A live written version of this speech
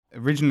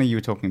originally you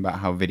were talking about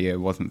how video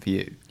wasn't for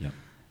you. Yeah.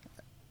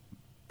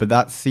 But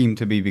that seemed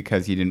to be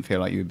because you didn't feel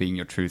like you were being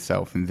your true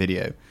self in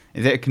video.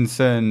 Is it a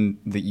concern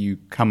that you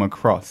come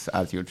across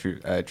as your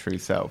true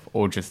self,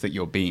 or just that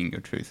you're being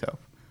your true self?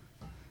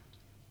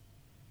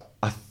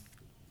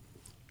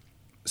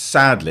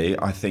 Sadly,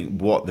 I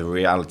think what the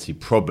reality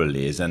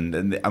probably is, and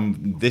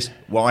this,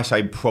 why I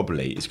say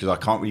probably, is because I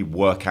can't really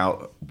work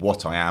out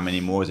what I am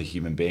anymore as a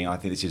human being. I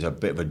think this is a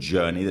bit of a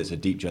journey, that's a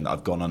deep journey that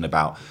I've gone on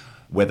about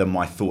whether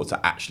my thoughts are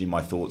actually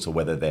my thoughts or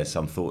whether there's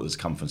some thought that's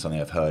come from something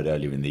I've heard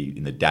earlier in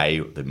the day,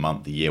 the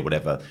month, the year,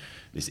 whatever,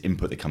 this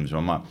input that comes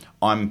from my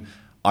mind.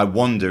 I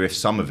wonder if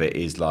some of it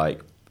is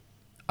like,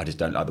 I just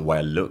don't like the way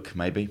I look,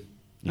 maybe.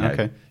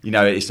 Okay.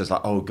 It's just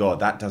like, oh God,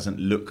 that doesn't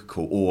look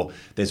cool. Or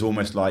there's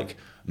almost like,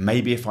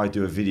 maybe if I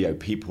do a video,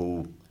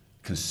 people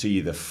can see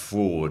the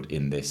fraud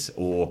in this,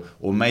 or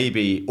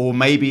maybe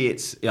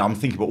it's, I'm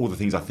thinking about all the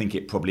things I think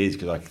it probably is,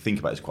 because I think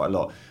about this quite a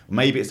lot.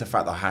 Maybe it's the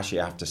fact that I actually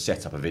have to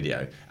set up a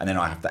video and then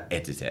I have to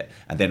edit it,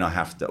 and then I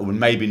have to, or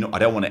maybe not, I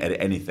don't want to edit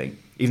anything,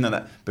 even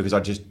though because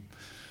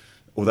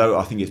although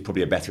I think it's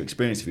probably a better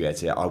experience if you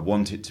edit it, I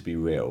want it to be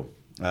real.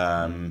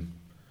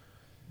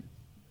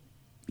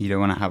 You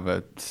don't want to have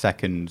a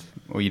second,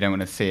 or you don't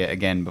want to see it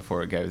again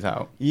before it goes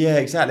out. Yeah,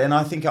 exactly. And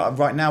I think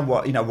right now,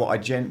 what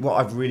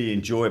I really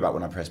enjoy about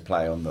when I press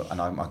play and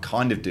I'm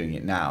kind of doing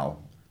it now,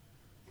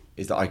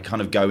 is that I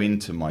kind of go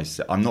into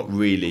myself. I'm not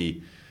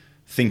really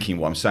thinking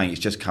what I'm saying; it's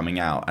just coming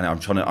out, and I'm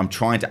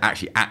trying to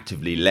actually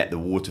actively let the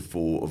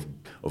waterfall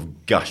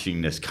of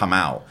gushingness come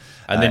out.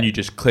 And then you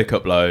just click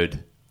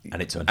upload,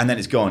 and it's on. And then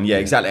it's gone. Yeah,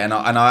 exactly. And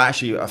I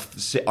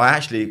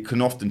actually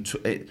can often.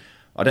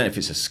 I don't know if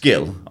it's a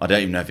skill. I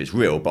don't even know if it's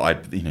real,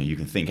 but you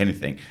can think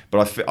anything.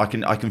 But I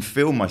can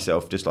feel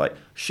myself just like,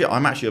 shit,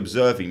 I'm actually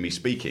observing me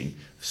speaking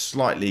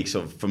slightly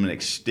sort of from an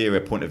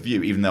exterior point of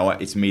view, even though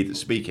it's me that's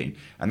speaking.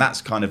 And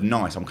that's kind of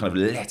nice. I'm kind of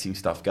letting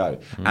stuff go.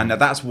 And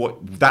that's what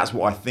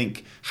I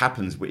think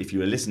happens if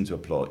you listen to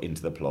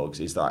into the blogs,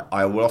 is that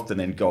I will often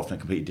then go off on a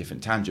completely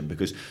different tangent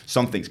because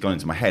something's gone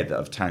into my head that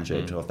I've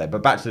tangented off there.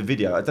 But back to the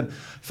video.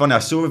 Funny, I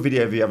saw a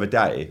video the other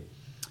day.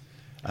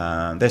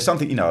 There's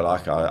something,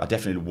 like I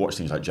definitely watch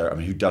things like Joe. I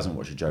mean, who doesn't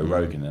watch a Joe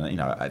Rogan?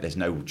 And there's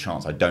no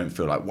chance I don't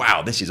feel like,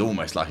 wow, this is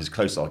almost like as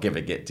close as I'll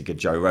get to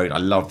Joe Rogan. I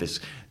love this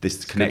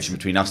connection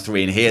between us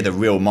three, and here the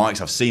real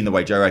mics. I've seen the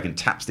way Joe Rogan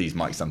taps these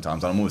mics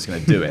sometimes, and I'm always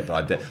going to do it,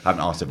 but I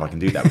haven't asked if I can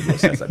do that with your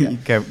setup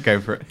yet. Go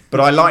for it.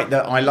 But I like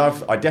that.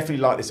 I definitely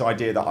like this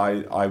idea that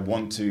I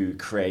want to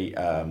create.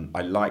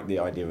 I like the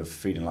idea of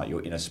feeling like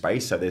you're in a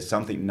space. So there's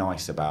something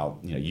nice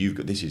about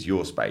this is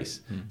your space,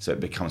 so it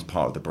becomes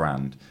part of the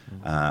brand.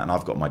 And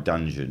I've got my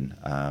dungeon.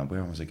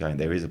 Where was I going?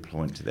 There is a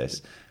point to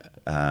this.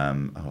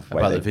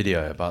 About the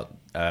video, about...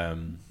 that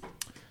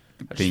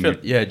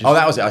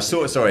was it. I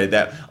saw it. Sorry,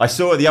 I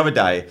saw it the other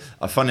day.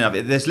 Funny enough,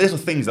 there's little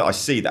things that I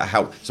see that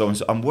help. So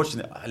I'm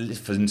watching it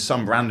for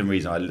some random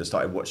reason. I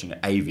started watching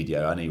a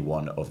video, only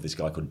one, of this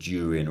guy called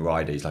Durian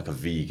Ryder. He's like a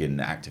vegan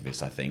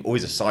activist, I think, or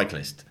he's a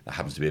cyclist that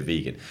happens to be a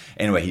vegan.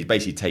 Anyway, he's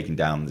basically taken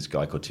down this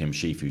guy called Tim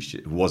Sheaf, who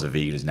was a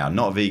vegan, is now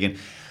not a vegan.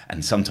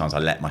 And sometimes I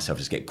let myself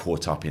just get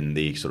caught up in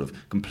the sort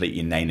of complete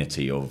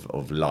inanity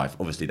of life.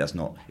 Obviously,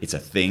 it's a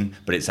thing,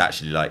 but it's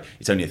actually like,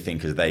 it's only a thing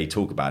because they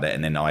talk about it.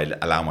 And then I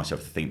allow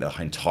myself to think the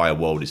entire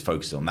world is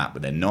focused on that,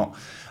 but they're not.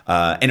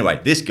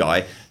 Anyway, this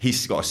guy,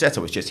 he's got a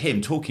setup. It's just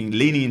him talking,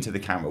 leaning into the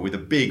camera with a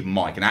big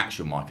mic, an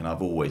actual mic. And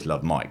I've always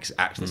loved mics.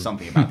 Actually,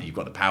 something about that. You've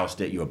got the power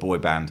stick. You're a boy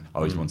band. I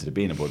always wanted to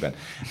be in a boy band.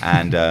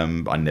 And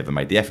I never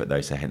made the effort,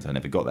 though, so hence I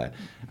never got there.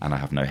 And I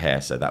have no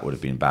hair, so that would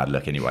have been bad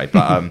luck anyway.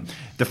 But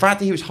the fact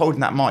that he was holding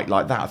that mic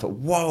like that, I thought,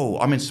 whoa,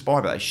 I'm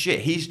inspired by that.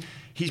 Shit, he's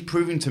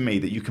proving to me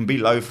that you can be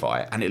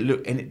lo-fi and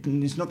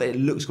it's not that it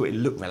looks good, it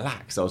looked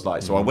relaxed. I was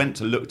like, so I went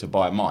to look to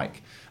buy a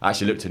mic. I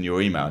actually looked in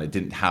your email and it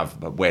didn't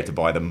have where to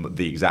buy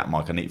the exact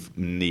mic I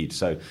need.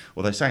 So,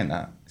 although saying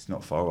that, it's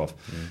not far off.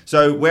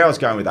 So where I was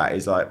going with that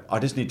is like, I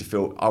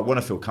want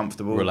to feel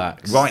comfortable.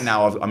 Relax. Right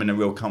now, I'm in a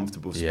real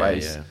comfortable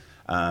space. Yeah.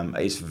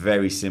 It's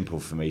very simple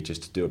for me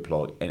just to do a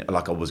plug.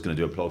 Like I was going to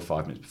do a plug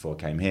 5 minutes before I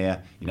came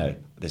here.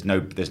 There's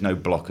no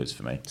blockers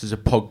for me. This is a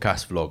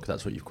podcast vlog.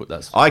 That's what you've got.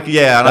 I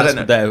don't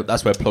know.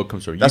 That's where plug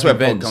comes from. That's where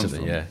plug comes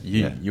from. Yeah,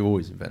 you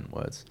always invent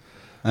words.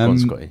 Go on,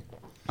 Scotty.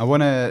 I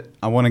want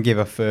to give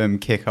a firm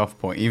kick-off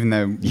point, even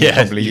though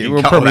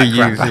we'll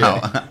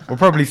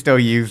probably still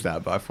use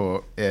that. But I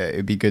thought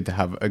it'd be good to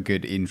have a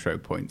good intro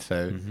point.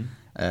 So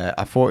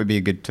I thought it'd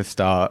be good to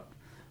start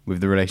with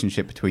the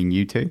relationship between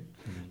you two,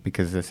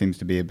 because there seems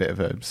to be a bit of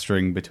a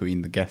string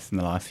between the guests in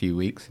the last few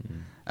weeks.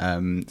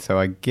 So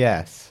I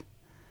guess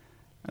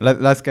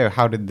let's go.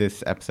 How did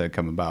this episode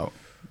come about,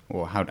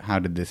 or how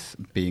did this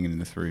being in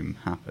this room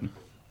happen?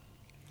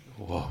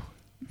 Whoa.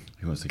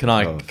 Can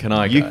I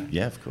go?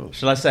 Yeah, of course.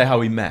 Shall I say how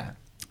we met?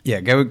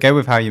 Yeah, go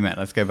with how you met.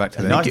 Let's go back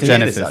to the nice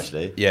genesis. This,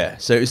 actually. Yeah,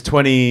 so it was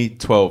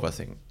 2012, I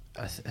think.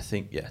 I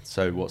think, yeah.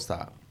 So what's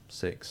that?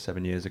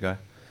 6-7 years ago.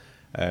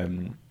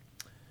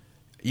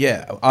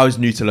 Yeah, I was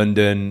new to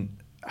London.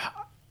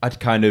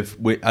 I'd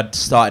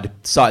started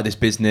this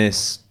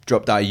business,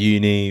 dropped out of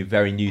uni,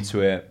 very new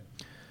to it,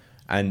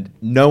 And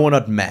no one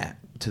I'd met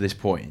to this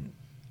point,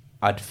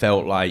 I'd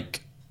felt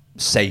like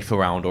safe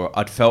around, or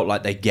I'd felt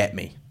like they get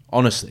me.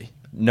 Honestly,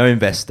 no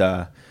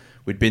investor.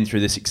 We'd been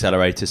through this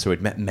accelerator, so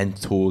we'd met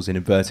mentors in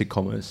inverted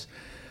commas.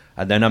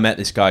 And then I met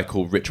this guy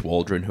called Rich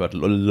Waldron, who I'd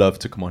love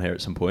to come on here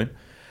at some point.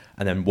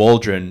 And then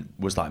Waldron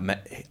was like,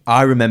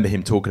 I remember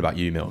him talking about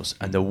you, Mills,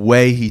 and the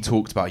way he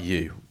talked about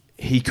you,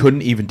 he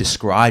couldn't even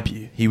describe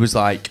you. He was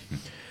like,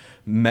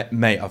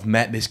 mate, I've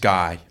met this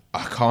guy.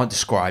 I can't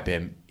describe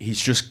him.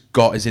 He's just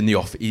got us in the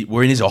office.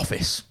 We're in his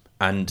office,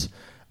 and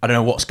I don't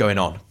know what's going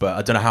on, but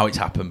I don't know how it's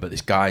happened, but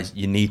this guy,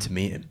 you need to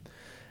meet him.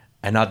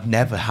 And I'd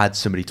never had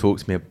somebody talk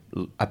to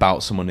me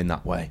about someone in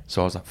that way.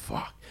 So I was like,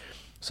 fuck.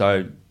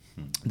 So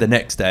the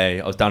next day,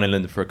 I was down in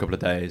London for a couple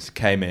of days,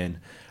 came in,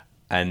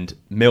 and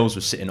Mills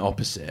was sitting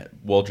opposite.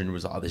 Waldron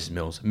was like, oh, this is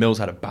Mills. Mills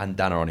had a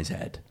bandana on his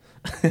head.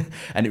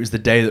 And it was the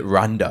day that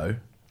Rando,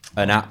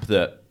 an app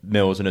that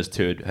Mills and us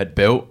two had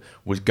built,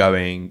 was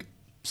going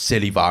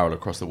silly viral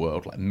across the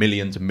world, like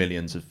millions and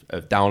millions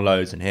of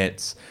downloads and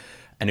hits.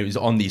 And it was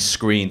on these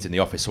screens in the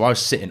office. So I was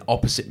sitting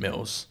opposite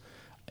Mills.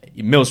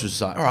 Mills was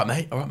just like, all right,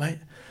 mate.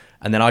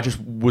 And then I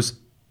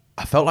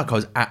felt like I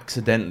was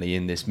accidentally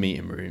in this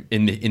meeting room,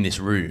 in this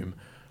room,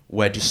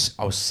 where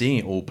I was seeing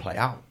it all play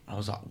out. I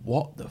was like,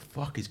 what the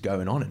fuck is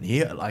going on in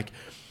here? Like,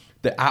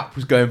 the app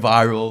was going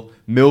viral.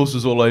 Mills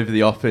was all over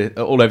the office,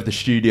 all over the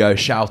studio,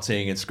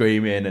 shouting and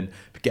screaming and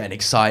getting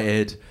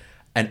excited.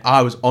 And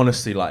I was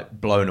honestly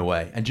like blown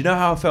away. And do you know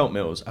how I felt,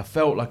 Mills? I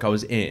felt like I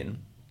was in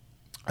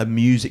a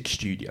music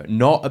studio,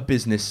 not a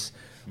business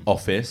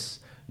office,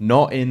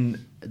 not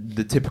in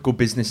the typical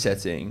business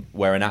setting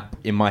where an app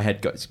in my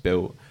head gets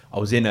built. I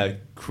was in a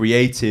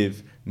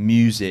creative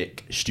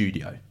music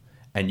studio,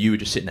 and you were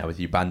just sitting there with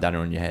your bandana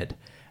on your head.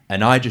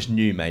 And I just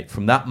knew, mate,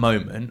 from that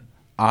moment,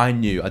 I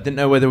knew. I didn't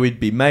know whether we'd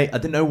be mate. I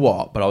didn't know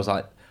what, but I was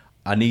like,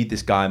 I need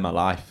this guy in my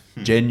life,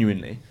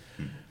 genuinely.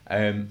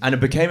 And I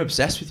became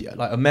obsessed with you.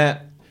 Like, I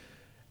met,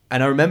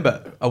 and I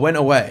remember I went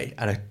away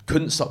and I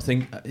couldn't stop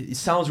thinking. It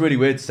sounds really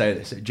weird to say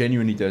this. It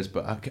genuinely does,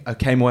 but I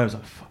came away. I was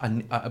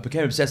like, I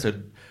became obsessed.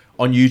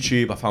 On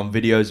YouTube, I found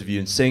videos of you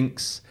in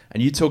Syncs,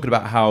 and you talking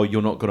about how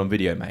you're not good on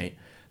video, mate.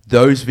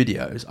 Those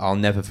videos, I'll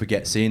never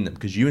forget seeing them,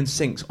 because you and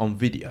Syncs on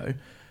video,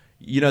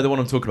 you know the one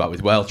I'm talking about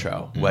with Whale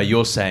Trail, where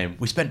you're saying,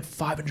 we spent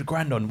 500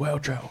 grand on Whale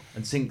Trail,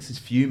 and Syncs is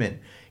fuming.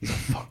 He's like,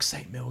 fuck's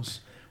sake,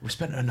 Mills. We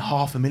spent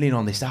 $500,000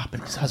 on this app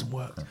and it hasn't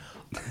worked.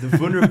 The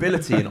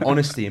vulnerability and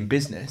honesty in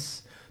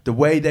business, the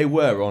way they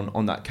were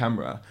on that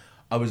camera,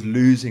 I was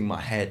losing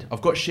my head.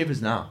 I've got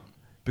shivers now,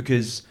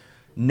 because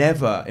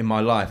never in my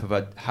life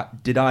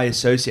did I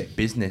associate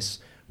business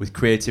with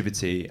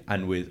creativity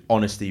and with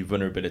honesty,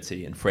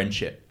 vulnerability and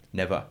friendship.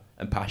 Never.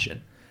 And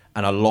passion.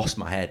 And I lost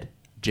my head,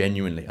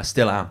 genuinely. I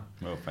still am.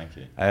 Well, thank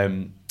you.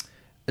 And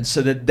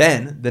so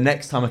then the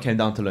next time I came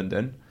down to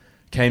London,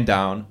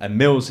 and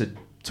Mills had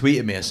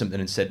tweeted me or something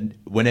and said,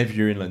 whenever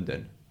you're in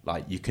London,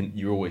 like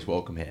you're always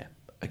welcome here.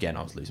 Again,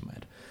 I was losing my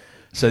head.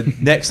 So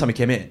next time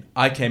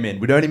I came in,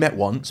 we'd only met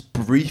once,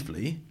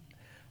 briefly.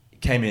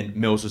 Came in,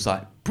 Mills was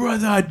like,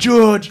 brother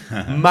George,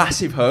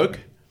 massive hug.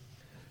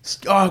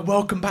 Oh,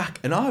 welcome back.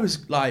 And I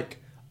was like,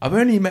 I've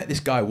only met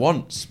this guy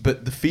once,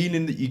 but the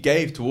feeling that you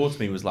gave towards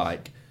me was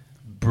like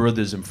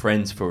brothers and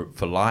friends for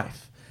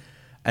life.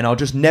 And I'll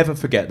just never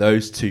forget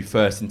those two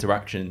first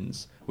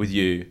interactions with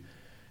you.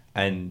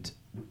 And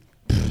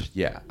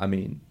yeah, I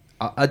mean,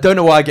 I don't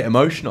know why I get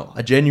emotional.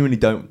 I genuinely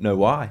don't know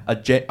why. I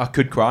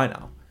could cry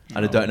now,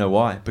 and I don't know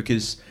why,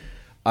 because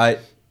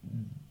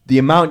the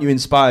amount you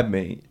inspired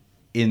me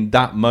in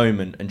that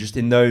moment, and just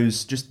in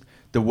those, just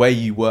the way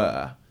you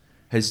were,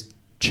 has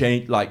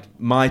changed like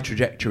my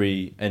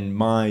trajectory, and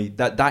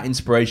that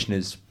inspiration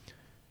has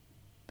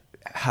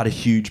had a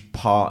huge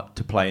part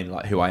to play in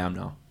like who I am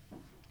now.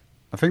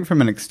 I think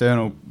from an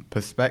external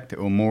perspective,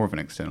 or more of an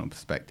external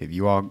perspective,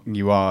 you are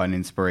an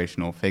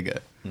inspirational figure,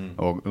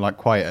 or like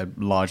quite a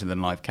larger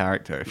than life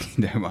character, if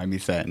you don't mind me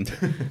saying.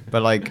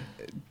 But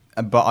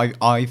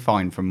I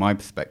find from my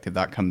perspective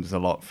that comes a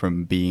lot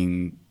from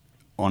being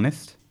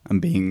honest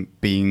and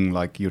being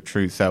like your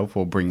true self,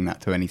 or bringing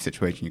that to any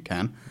situation you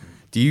can.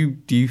 Do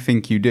you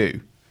think you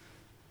do,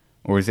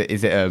 or is it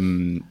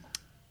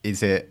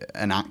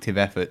an active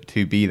effort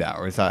to be that,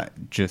 or is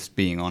that just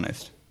being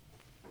honest?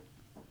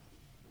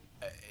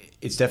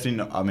 It's definitely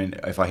not. I mean,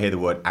 if I hear the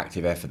word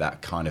active effort,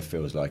 that kind of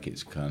feels like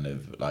it's kind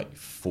of like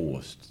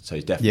forced. So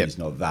it's definitely It's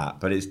not that,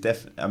 but it's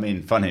definitely. I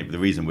mean, funny. The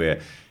reason we're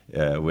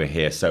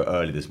here so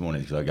early this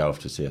morning is because I go off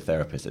to see a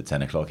therapist at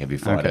 10 o'clock every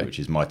Friday, which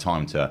is my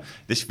time to.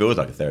 This feels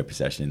like a therapy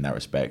session in that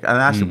respect. And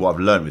actually, what I've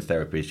learned with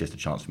therapy is just a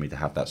chance for me to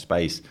have that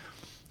space.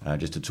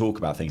 Just to talk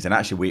about things, and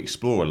actually we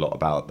explore a lot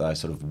about the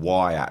sort of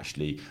why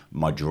actually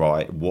my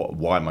drive,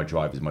 why my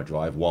drive is my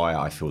drive, why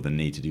I feel the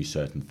need to do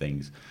certain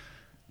things.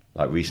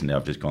 Like recently,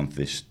 I've just gone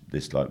through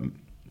this like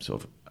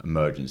sort of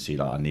emergency.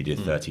 Like I needed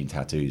 13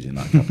 tattoos in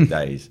like a couple of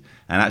days,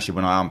 and actually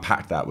when I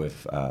unpacked that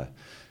with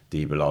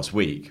Deba last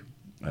week,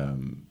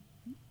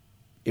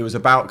 it was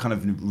about kind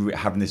of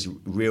having this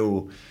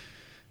real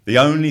The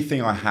only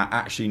thing I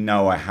actually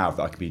know I have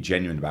that I can be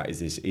genuine about is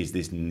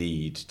this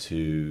need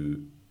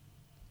to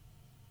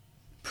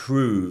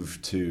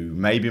prove to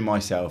maybe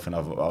myself, and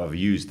I've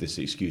used this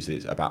excuse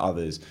about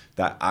others,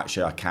 that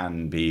actually I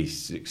can be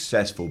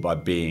successful by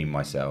being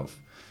myself,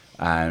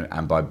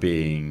 and by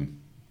being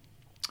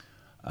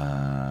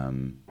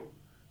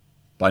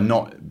by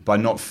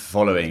not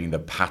following the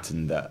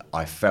pattern that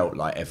I felt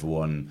like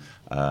everyone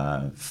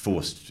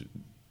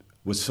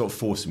was sort of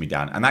forcing me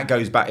down. And that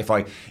goes back, if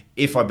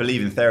I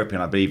believe in therapy,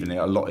 and I believe in it,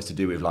 a lot is to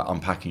do with like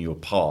unpacking your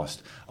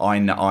past.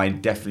 I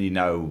definitely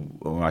know,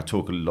 when I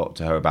talk a lot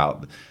to her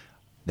about,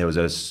 there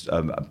was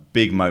a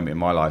big moment in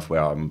my life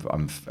where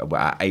I'm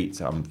at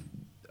 8,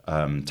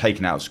 I'm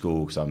taken out of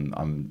school because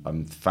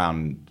I'm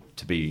found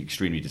to be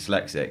extremely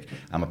dyslexic,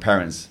 and my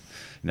parents,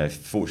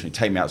 fortunately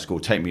take me out of school,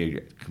 take me a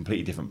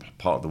completely different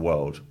part of the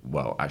world.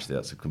 Well, actually,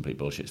 that's a complete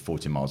bullshit. It's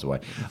 14 miles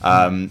away.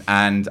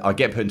 And I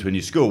get put into a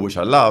new school, which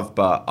I love,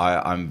 but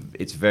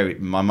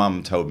my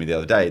mum told me the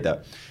other day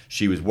that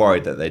she was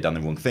worried that they'd done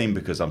the wrong thing,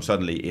 because I'm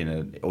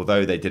suddenly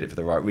although they did it for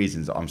the right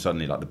reasons, I'm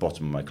suddenly like the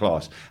bottom of my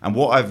class. And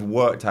what I've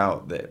worked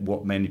out, that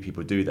what many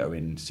people do that are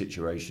in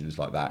situations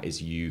like that,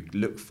 is you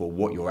look for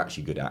what you're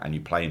actually good at and you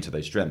play into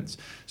those strengths.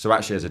 So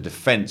actually, as a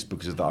defense,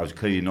 because of that, I was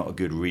clearly not a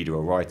good reader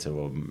or writer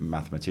or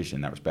mathematician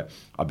in that respect,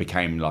 I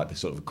became like the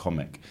sort of a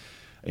comic.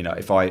 I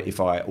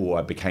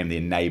became the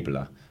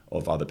enabler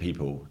of other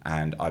people,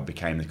 and I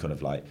became the kind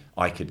of like,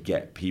 I could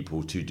get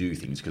people to do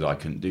things because I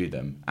couldn't do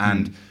them.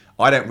 And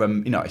I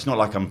don't, it's not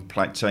like I'm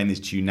saying this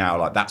to you now,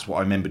 like that's what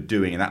I remember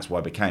doing and that's what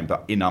I became.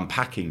 But in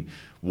unpacking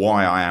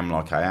why I am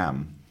like I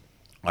am,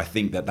 I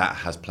think that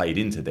has played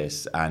into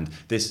this. And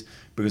this,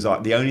 because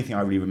the only thing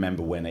I really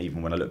remember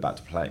even when I look back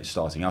to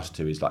starting Us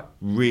Two, is like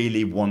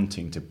really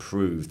wanting to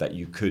prove that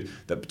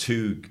that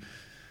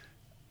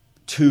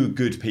two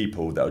good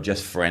people that are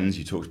just friends,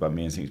 you talked about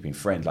me and things being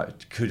friends,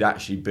 like could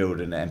actually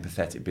build an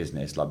empathetic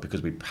business, like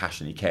because we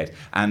passionately cared.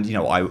 And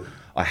I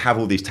have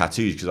all these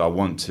tattoos because I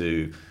want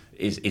to.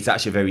 It's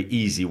actually a very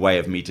easy way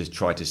of me to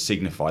try to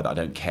signify that I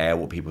don't care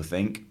what people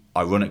think.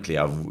 Ironically,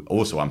 I've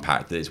also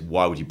unpacked that it's,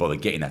 why would you bother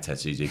getting that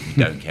tattoo if you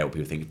don't care what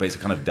people think? But it's a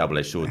kind of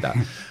double-edged sword, that.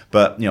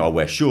 But I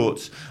wear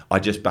shorts. I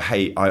just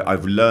behave.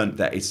 I've learned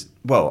that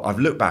I've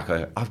looked back.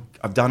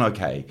 I've done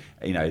okay.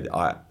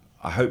 I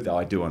hope that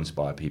I do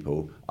inspire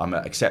people. I'm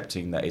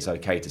accepting that it's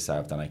okay to say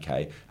I've done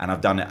okay, and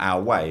I've done it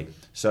our way.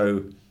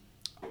 So,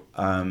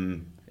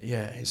 it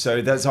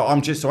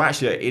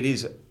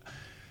is.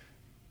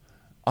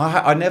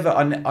 I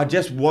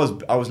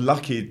was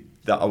lucky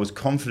that I was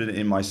confident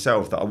in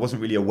myself, that I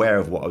wasn't really aware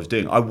of what I was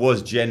doing. I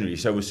was generally,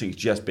 so was things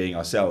just being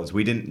ourselves.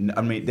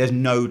 There's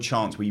no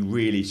chance we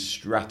really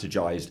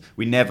strategized.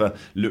 We never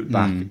looked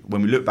back.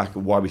 When we look back at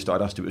why we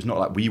started Us Two, it was not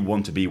like we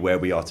want to be where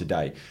we are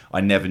today.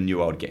 I never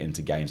knew I would get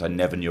into games. I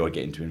never knew I'd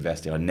get into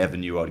investing. I never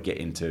knew I'd get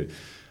into...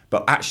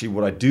 But actually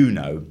what I do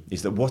know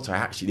is that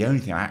the only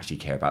thing I actually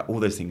care about, all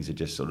those things that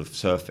just sort of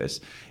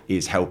surface,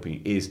 is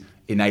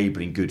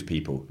enabling good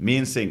people. Me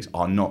and Sinks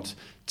are not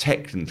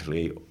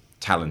technically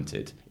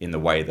talented in the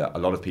way that a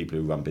lot of people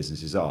who run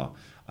businesses are.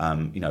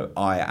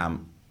 I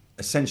am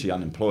essentially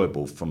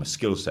unemployable from a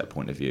skill set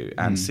point of view,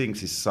 and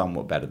Sinks is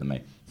somewhat better than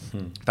me.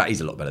 That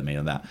is a lot better than me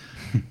on that.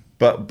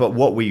 But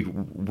what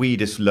we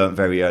just learned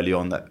very early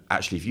on, that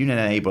actually if you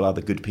enable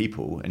other good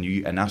people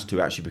and Us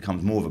Two actually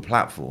becomes more of a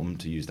platform,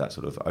 to use that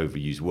sort of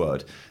overused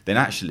word, then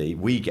actually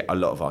we get a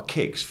lot of our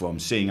kicks from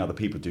seeing other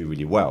people do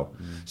really well.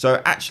 So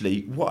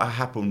actually what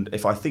happened,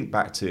 if I think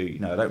back to, I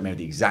don't remember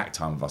the exact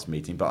time of us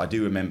meeting, but I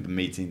do remember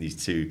meeting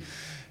these two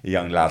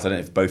young lads. I don't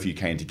know if both of you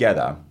came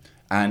together.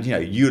 And,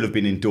 you'll have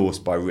been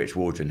endorsed by Rich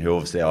Waldron, who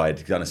obviously I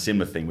had done a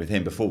similar thing with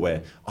him before,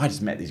 where I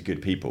just met these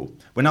good people.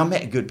 When I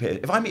met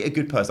if I meet a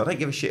good person, I don't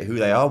give a shit who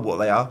they are, what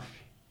they are.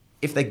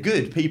 If they're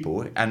good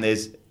people and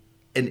there's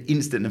an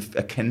instant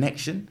a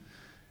connection,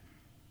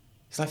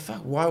 it's like,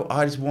 fuck, why?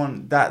 I just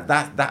want that.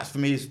 That for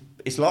me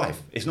it's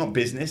life. It's not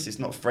business. It's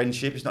not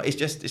friendship.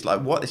 It's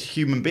like what? It's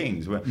human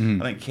beings. I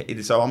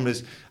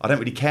don't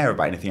really care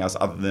about anything else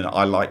other than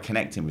I like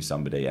connecting with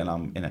somebody.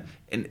 And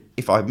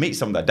if I meet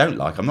someone that I don't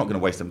like, I'm not going to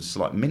waste a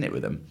slight minute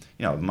with them.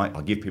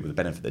 I'll give people the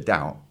benefit of the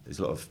doubt. There's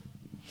a lot of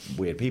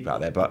weird people out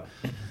there, but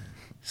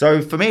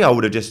so for me, I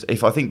would have just,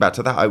 if I think back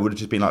to that, I would have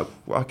just been like,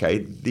 okay,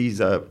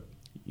 these are,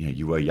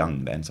 you were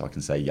young then, so I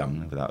can say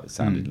young without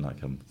sounding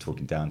like I'm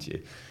talking down to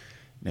you.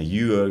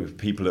 You are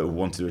people that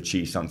wanted to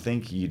achieve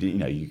something.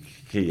 You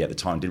clearly at the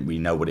time didn't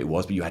really know what it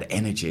was, but you had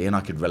energy, and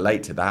I could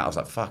relate to that. I was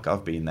like, "Fuck,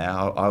 I've been there.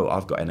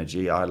 I've got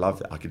energy. I love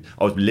it.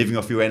 I was living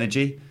off your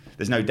energy.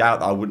 There's no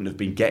doubt that I wouldn't have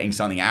been getting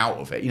something out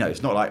of it.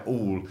 It's not like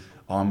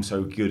I'm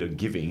so good at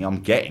giving.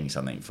 I'm getting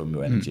something from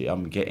your energy.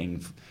 I'm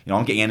getting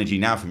energy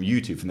now from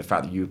you two, from the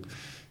fact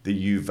that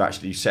you've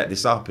actually set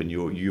this up and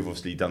you've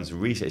obviously done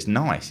some research. It's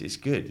nice. It's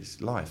good. It's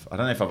life. I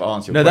don't know if I've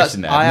answered your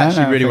question there. I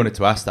actually really wanted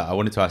to ask that. I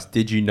wanted to ask,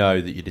 did you know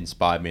that you'd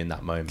inspired me in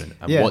that moment?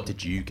 And what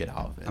did you get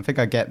out of it? I think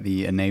I get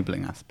the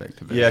enabling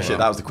aspect of it. Yeah, shit,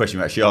 that was the question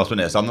you actually asked,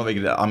 wasn't it? So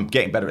I'm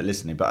getting better at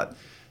listening, but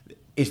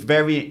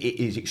it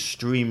is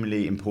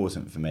extremely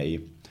important for me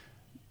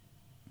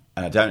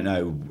and I don't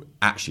know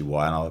actually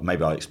why, and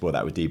maybe I'll explore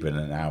that with Deepa in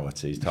an hour or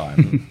two's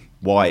time,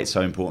 why it's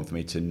so important for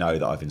me to know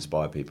that I've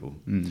inspired people.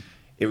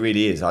 It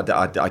really is. I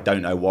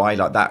don't know why.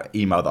 Like that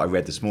email that I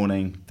read this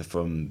morning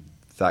from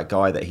that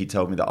guy, that he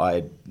told me that I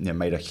had,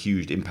 made a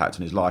huge impact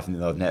on his life and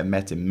that I've never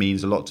met him,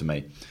 means a lot to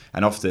me.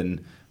 And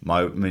often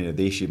the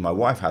issue my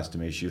wife has to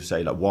me is she'll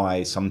say, like,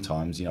 why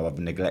sometimes I've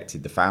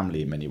neglected the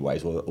family in many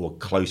ways, or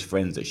close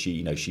friends that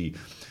she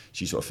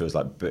sort of feels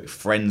like, but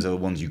friends are the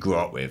ones you grew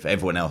up with.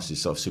 Everyone else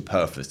is sort of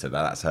superfluous to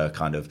that. That's her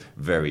kind of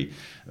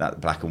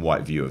that black and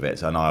white view of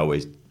it. And I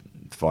always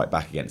fight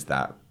back against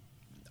that.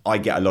 I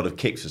get a lot of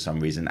kicks for some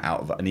reason out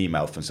of an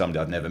email from somebody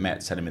I've never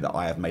met telling me that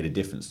I have made a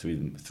difference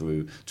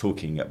through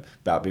talking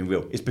about being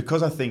real. It's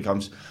because I think I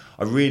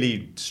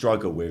really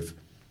struggle with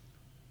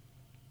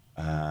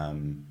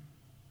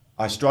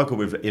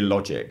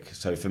illogic.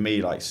 So for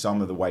me, like,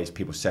 some of the ways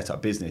people set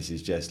up business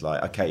is just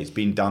like, okay, it's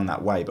been done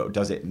that way, but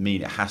does it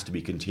mean it has to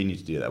be continued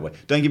to do it that way?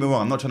 Don't get me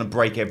wrong, I'm not trying to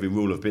break every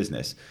rule of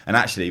business. And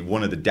actually,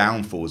 one of the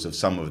downfalls of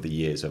some of the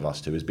years of us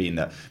two has been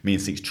that me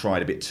and Six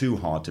tried a bit too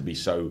hard to be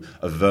so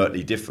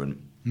overtly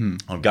different.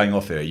 I'm going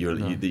off here.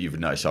 You've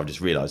noticed. I've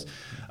just realised.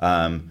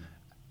 So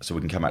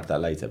we can come back to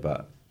that later.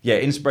 But yeah,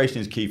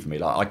 inspiration is key for me.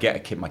 Like, I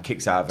get my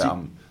kicks out of it.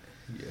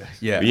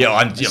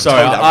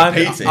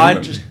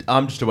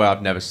 I'm just aware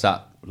I've never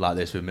sat like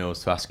this with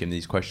Mills to ask him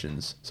these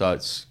questions. So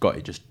it's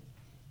Scotty, just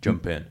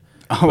jump in.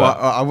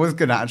 I was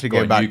going to actually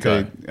go back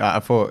to.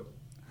 I thought,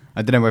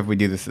 I don't know whether we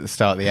do this at the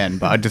start or the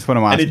end, but I just want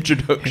to ask. An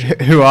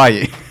introduction. Who are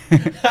you?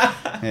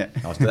 Yeah.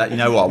 You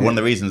know what? One of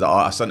the reasons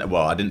I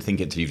didn't think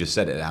it until you just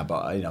said it now,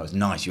 but it's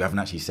nice. You haven't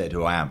actually said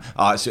who I am,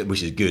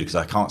 which is good because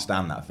I can't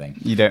stand that thing.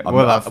 You don't.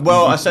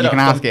 I said you can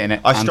ask it in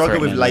it. I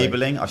struggle with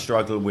labelling. I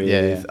struggle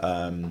with.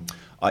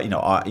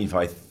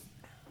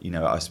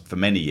 For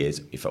many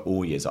years, for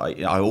all years, I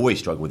always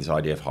struggled with this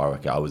idea of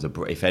hierarchy.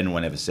 If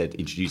anyone ever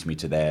introduced me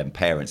to their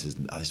parents as,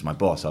 this is my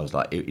boss, I was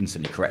like,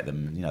 instantly correct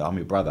them. I'm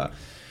your brother.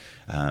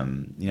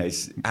 And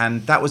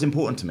that was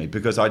important to me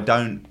because I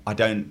don't.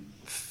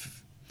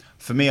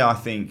 For me, I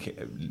think,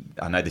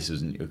 I know this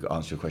doesn't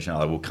answer your question.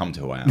 I will come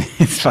to who I am,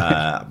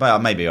 but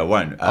maybe I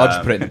won't. I'll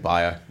just put it in the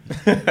bio.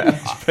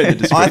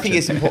 I think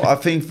it's important. I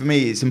think for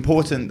me, it's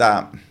important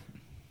that.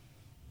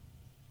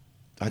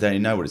 I don't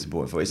even know what it's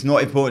important for. It's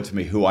not important to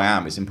me who I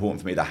am. It's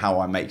important for me that how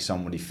I make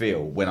somebody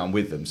feel when I'm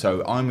with them.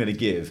 So I'm going to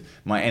give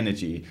my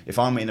energy. If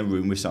I'm in a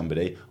room with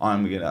somebody,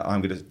 I'm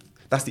gonna.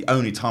 That's the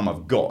only time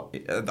I've got.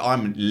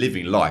 I'm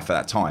living life at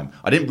that time.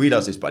 I didn't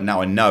realize this, but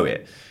now I know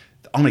it.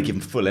 I'm going to give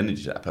them full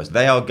energy to that person.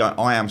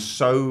 I am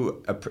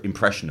so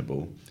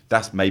impressionable.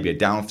 That's maybe a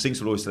down.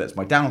 Sinks will always say that's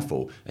my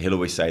downfall. He'll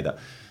always say that.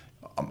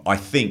 I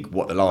think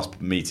what the last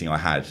meeting I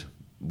had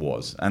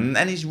was, and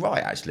he's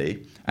right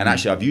actually. And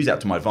actually, I've used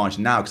that to my advantage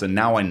now because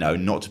now I know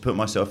not to put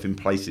myself in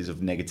places of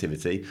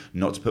negativity,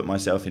 not to put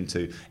myself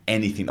into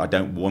anything that I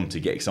don't want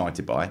to get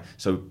excited by.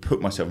 So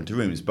put myself into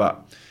rooms.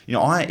 But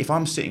if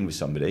I'm sitting with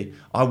somebody,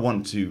 I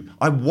want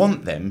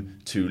them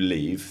to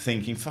leave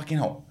thinking, fucking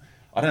hell,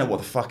 I don't know what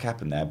the fuck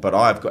happened there, but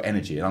I've got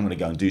energy and I'm going to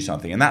go and do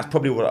something. And that's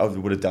probably what I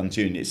would have done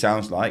too. And it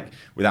sounds like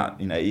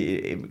without,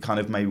 it kind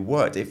of maybe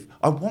worked. If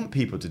I want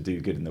people to do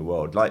good in the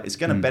world, like it's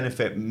going to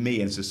benefit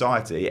me and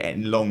society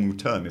in long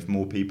term if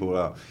more people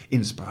are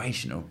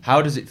inspirational.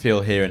 How does it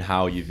feel hearing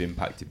how you've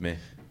impacted me?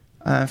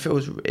 It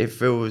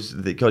feels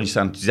that, God, you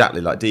sound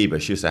exactly like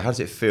Deepa. She'll say, how does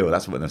it feel?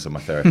 That's what that's on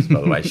my therapist,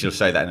 by the way. She'll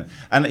say that.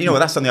 And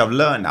that's something I've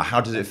learned now. How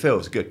does it feel?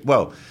 It's good.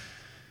 Well,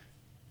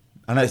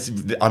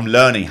 I'm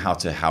learning how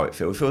it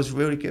feels. It feels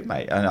really good,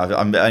 mate. And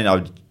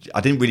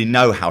I didn't really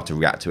know how to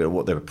react to it,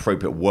 what the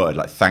appropriate word,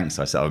 like thanks.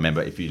 I said, I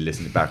remember if you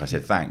listened back, I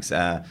said thanks.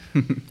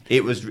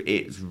 It's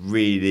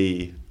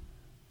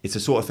the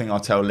sort of thing I'll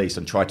tell Lise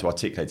and try to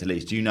articulate to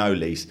Lise. Do you know,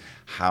 Lise,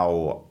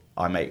 how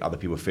I make other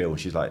people feel? And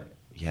she's like,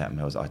 yeah,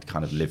 Mills, I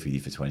kind of lived with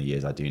you for 20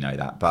 years. I do know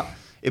that. But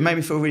it made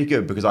me feel really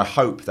good because I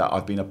hope that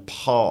I've been a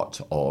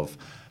part of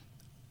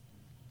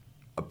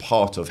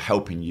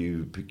helping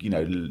you,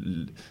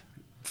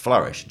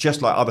 flourish,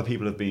 just like other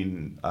people have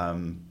been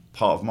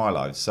part of my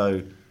life.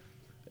 So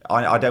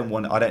I don't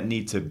have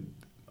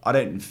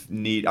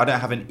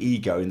an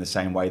ego in the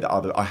same way that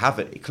I have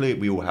it. Clearly,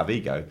 we all have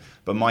ego,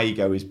 but my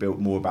ego is built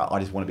more about I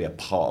just want to be a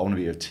part. I want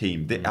to be a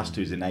team. Us2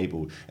 is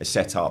enabled, is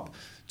set up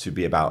to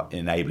be about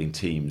enabling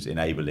teams,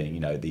 enabling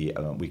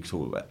we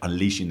talk about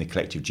unleashing the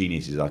collective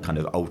genius is our kind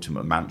of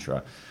ultimate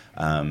mantra.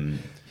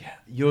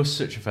 You're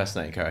such a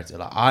fascinating character.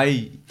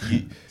 Like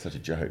such a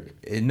joke.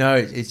 No,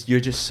 you're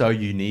just so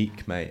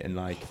unique, mate. And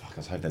like, I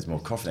was hoping there's more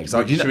coffee.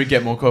 Should we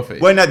get more coffee?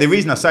 Well, no. The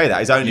reason I say that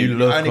is only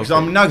because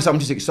I'm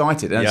just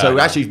excited. And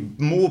actually,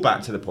 more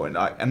back to the point.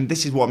 And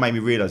this is what made me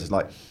realise is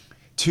like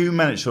too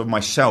much of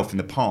myself in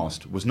the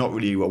past was not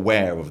really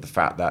aware of the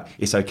fact that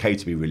it's okay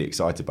to be really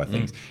excited by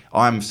things.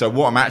 So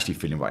what I'm actually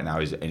feeling right now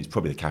is, and it's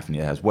probably the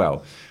caffeine as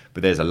well.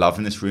 But there's a love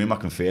in this room. I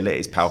can feel it.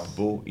 It's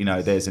palpable.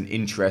 There's an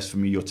interest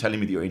from you. You're telling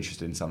me that you're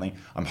interested in something.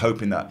 I'm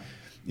hoping that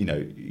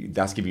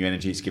that's giving you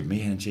energy, it's giving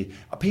me energy.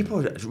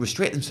 People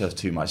restrict themselves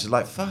too much. It's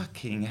like,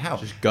 fucking hell.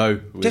 Just go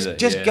with it.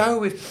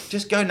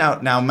 Just go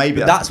now.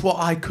 Maybe that's what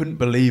I couldn't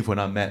believe when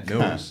I met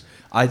Mills.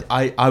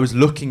 I was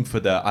looking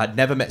for I'd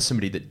never met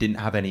somebody that didn't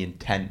have any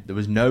intent. There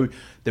was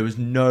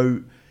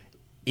no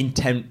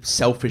intent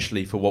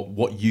selfishly for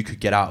what you could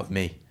get out of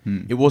me.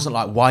 It wasn't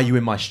like, why are you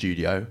in my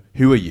studio?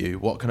 Who are you?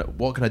 What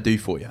can I do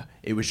for you?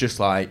 It was just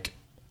like,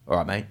 all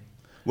right, mate.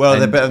 Well,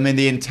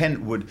 the intent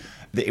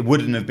it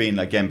wouldn't have been,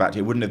 again, back to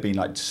it wouldn't have been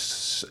like,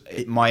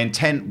 my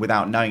intent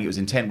without knowing it was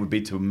intent would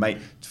be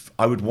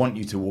I would want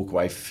you to walk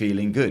away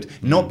feeling good.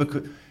 Not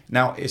because,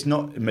 now it's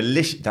not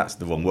malicious, that's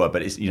the wrong word,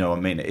 but it's, you know what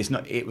I mean? It's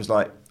not, it was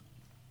like,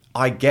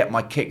 I get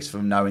my kicks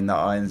from knowing that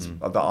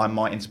I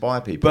might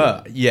inspire people.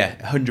 But yeah,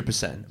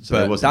 100%.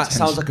 So but that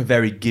sounds like a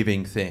very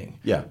giving thing.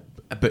 Yeah.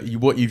 But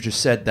what you've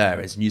just said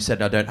there is, and you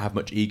said I don't have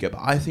much ego, but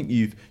I think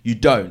you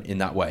don't in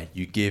that way.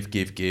 You give.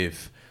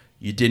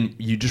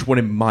 You just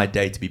wanted my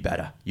day to be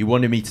better. You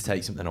wanted me to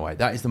take something away.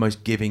 That is the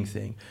most giving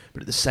thing.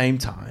 But at the same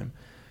time,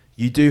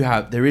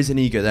 there is an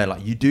ego there.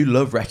 Like, you do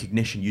love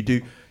recognition.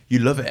 You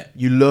love it.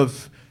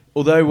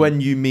 Although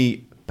when you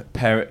meet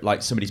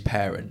like somebody's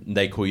parent and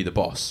they call you the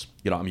boss,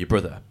 you're like, I'm your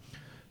brother.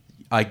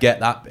 I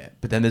get that bit.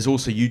 But then there's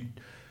also you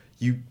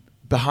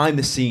behind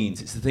the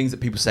scenes. It's the things that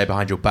people say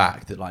behind your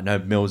back that, like, no,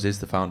 Mills is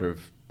the founder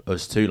of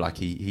us too. Like,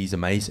 he's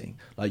amazing.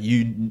 Like,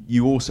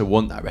 you also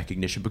want that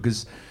recognition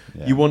because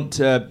you want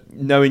to,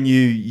 knowing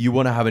you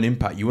want to have an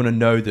impact. You want to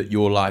know that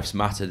your life's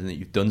mattered and that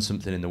you've done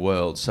something in the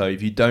world. So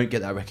if you don't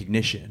get that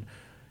recognition,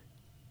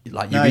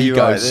 like, your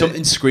ego, right,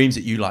 something screams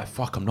at you like,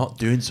 fuck, I'm not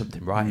doing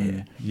something right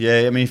here.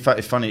 Yeah, I mean,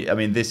 it's funny. I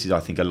mean, this is, I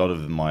think, a lot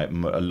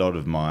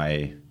of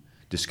my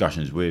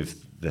discussions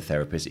with the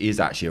therapist is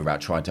actually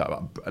about trying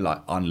to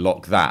like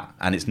unlock that.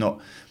 And it's not,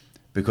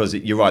 because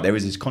you're right, there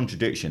is this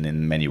contradiction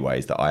in many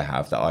ways that I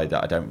have that I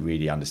don't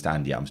really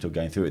understand yet. I'm still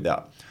going through it.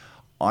 That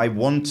I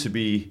want to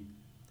be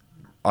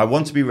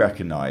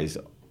recognized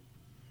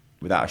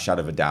without a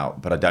shadow of a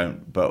doubt, but I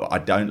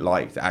don't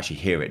like to actually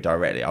hear it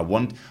directly.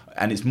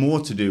 And it's more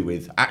to do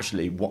with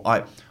actually what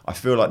I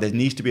feel like there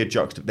needs to be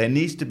there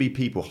needs to be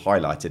people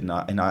highlighted, and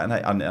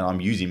I'm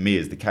using me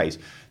as the case,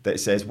 that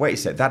says, wait a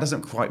sec, that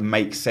doesn't quite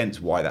make sense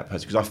why that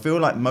person, because I feel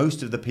like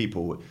most of the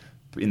people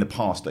in the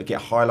past that get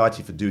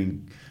highlighted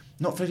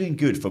not for doing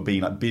good, for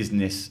being like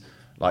business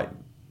like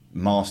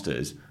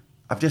masters,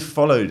 I've just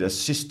followed a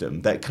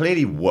system that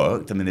clearly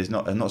worked. I mean,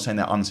 I'm not saying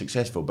they're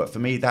unsuccessful, but for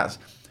me, that's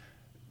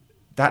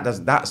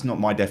not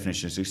my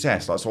definition of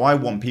success. Like, so I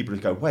want people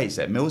to go, wait a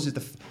sec,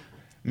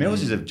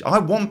 I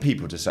want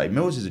people to say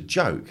Mills is a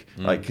joke.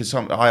 Like, because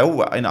I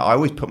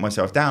always put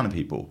myself down on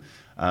people.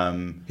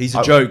 He's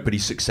a joke, but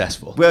he's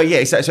successful. Well,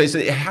 yeah, so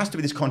it has to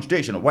be this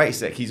contradiction. Wait a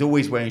sec, he's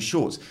always wearing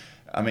shorts.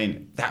 I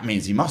mean, that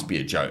means he must be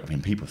a joke. I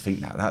mean, people think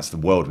that's the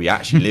world we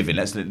actually live in.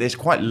 It's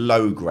quite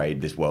low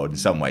grade, this world, in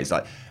some ways.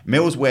 Like,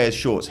 Mills wears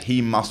shorts,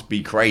 he must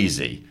be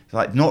crazy. It's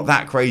like, not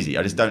that crazy.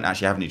 I just don't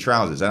actually have any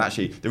trousers. And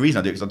actually, the reason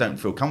I do it is I don't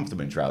feel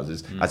comfortable in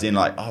trousers, as in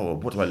like, oh,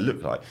 what do I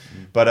look like?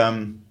 But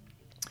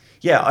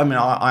yeah, I mean,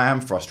 I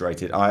am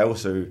frustrated. I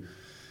also,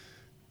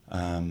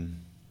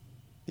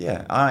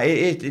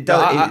 it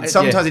does.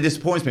 Sometimes it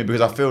disappoints me because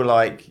I feel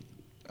like,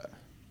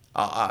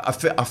 I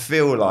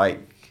feel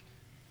like.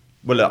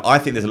 Well, look, I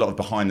think there's a lot of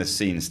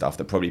behind-the-scenes stuff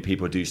that probably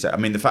people do say. I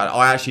mean, the fact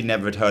I actually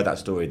never had heard that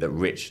story that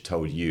Rich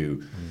told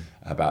you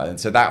about, and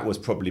so that was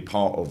probably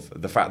part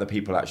of the fact that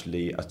people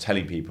actually are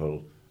telling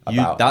people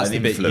about that's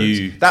an the influence.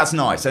 Bit that's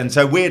nice, and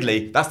so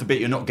weirdly, that's the bit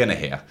you're not going to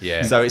hear.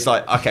 Yeah. So it's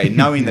like, okay,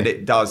 knowing that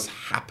it does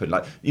happen,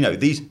 like, you know,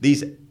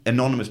 these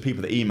anonymous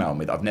people that email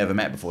me that I've never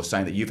met before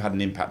saying that you've had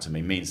an impact on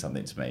me means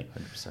something to me.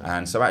 100%.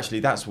 And so actually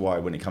that's why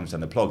when it comes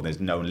down the plug and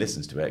there's no one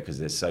listens to it because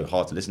it's so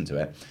hard to listen to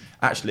it,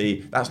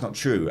 actually that's not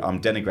true.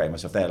 I'm denigrating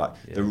myself there. Like,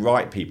 the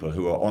right people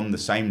who are on the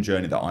same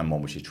journey that I'm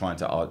on, which is trying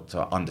to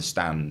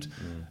understand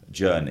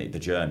the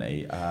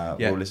journey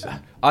will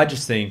listen. I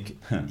just think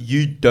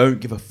you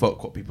don't give a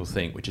fuck what people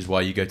think, which is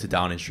why you go to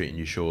Downing Street in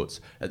your shorts.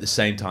 At the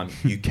same time,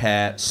 you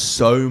care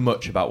so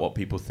much about what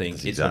people think.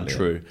 It's exactly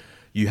untrue.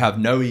 You have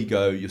no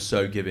ego, you're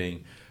so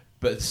giving,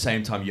 but at the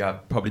same time, you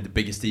have probably the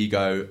biggest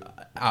ego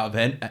out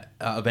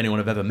of anyone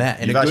I've ever met.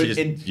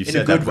 You've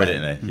said that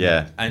brilliantly.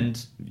 Yeah.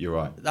 And you're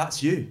right.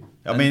 That's you.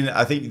 I mean,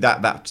 I think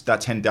that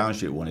 10 Downing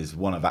Street one is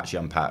one I've actually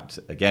unpacked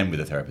again with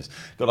a therapist.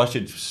 God,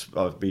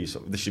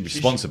 this should be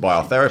sponsored by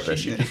our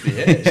therapist. She should just be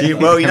here.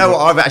 Well, you know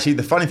what?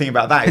 The funny thing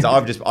about that is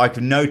I've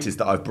noticed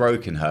that I've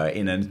broken her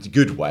in a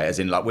good way, as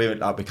in like we're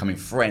like becoming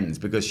friends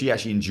because she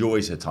actually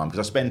enjoys her time.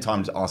 Because I spend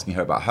time just asking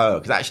her about her.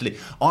 Because actually,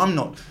 I'm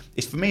not.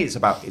 It's for me. It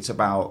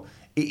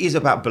is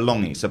about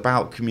belonging. It's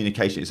about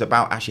communication. It's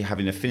about actually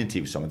having affinity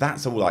with someone.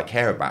 That's all I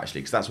care about,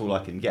 actually, because that's all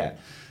I can get.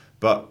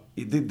 But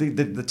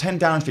the 10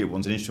 Downing Street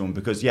one's an interesting one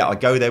because, I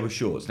go there with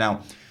shorts.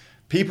 Now,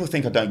 people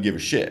think I don't give a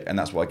shit, and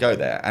that's why I go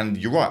there. And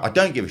you're right, I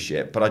don't give a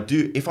shit, but I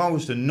do. If I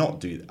was to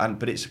not do,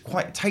 but it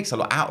takes a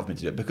lot out of me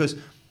to do it because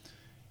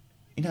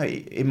you know,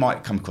 it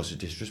might come across as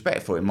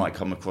disrespectful, it might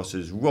come across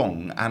as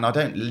wrong, and I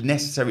don't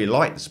necessarily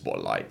like the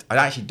spotlight. I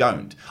actually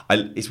don't.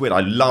 It's weird,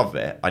 I love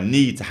it. I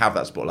need to have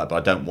that spotlight, but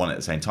I don't want it at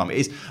the same time. It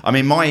is, I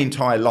mean, my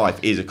entire life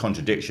is a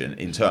contradiction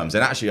in terms,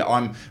 and actually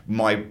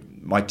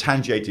my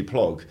tangentiated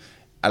plug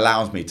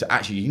allows me to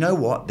actually, you know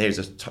what, there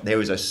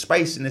is a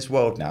space in this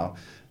world now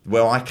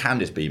where I can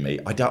just be me.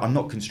 I'm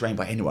not constrained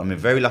by anyone. I'm in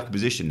a very lucky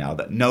position now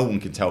that no one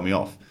can tell me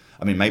off.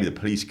 I mean, maybe the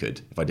police could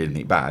if I did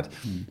anything bad,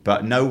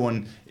 but no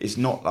one. It's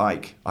not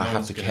like I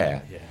have to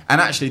care. Yeah.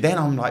 And actually, then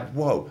I'm like,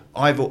 whoa!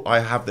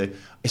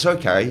 It's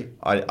okay.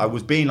 I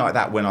was being like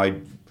that when I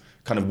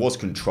kind of was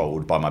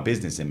controlled by my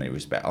business in many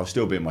respects. I was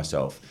still being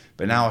myself,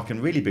 but now I can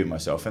really be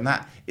myself. And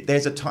that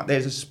there's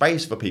a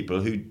space for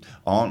people who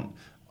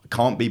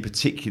can't be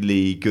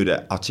particularly good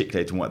at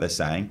articulating what they're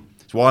saying.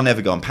 That's why I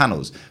never go on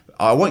panels.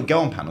 I won't go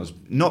on panels,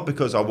 not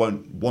because I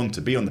won't want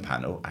to be on the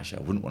panel. Actually,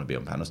 I wouldn't want to be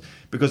on panels,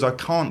 because I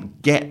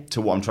can't get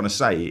to what I'm trying to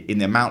say in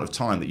the amount of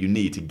time that you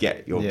need to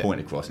get your point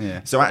across.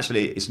 Yeah. So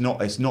actually, it's not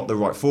the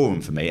right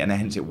forum for me, and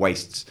hence it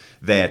wastes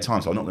their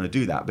time. So I'm not going to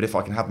do that. But if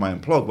I can have my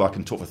own blog where I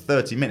can talk for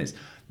 30 minutes,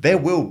 there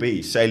will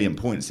be salient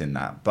points in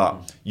that,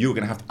 but you're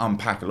going to have to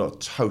unpack a lot of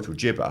total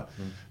gibber.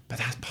 But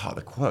that's part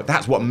of the quirk.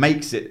 That's what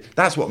makes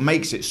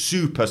it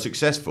super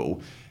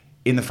successful.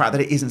 In the fact that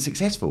it isn't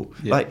successful.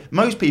 Yeah. Like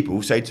most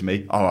people say to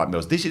me, all right,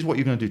 Mills, this is what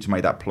you're going to do to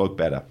make that plug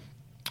better.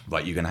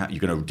 Like you're going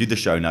to do the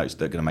show notes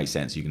that are going to make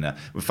sense. Well,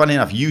 funny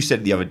enough, you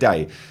said the other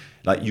day,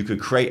 like you could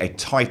create a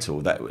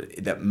title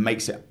that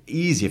makes it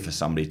easier for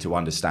somebody to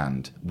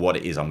understand what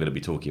it is I'm going to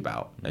be talking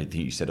about. I think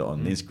you said it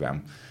on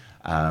Instagram.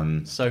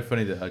 So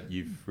funny that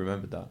you've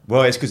remembered that.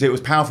 Well, it's because it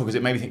was powerful, because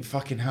it made me think,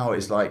 fucking hell,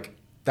 it's like,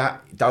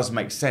 that does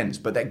make sense,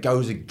 but that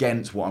goes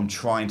against what I'm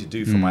trying to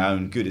do for my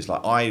own good. It's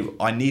like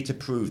I need to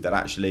prove that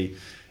actually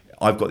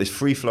I've got this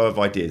free flow of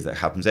ideas that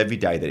happens every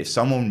day, that if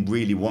someone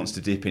really wants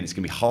to dip in, it's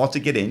going to be hard to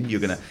get in.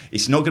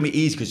 It's not going to be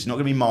easy because it's not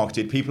going to be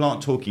marketed. People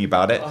aren't talking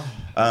about it.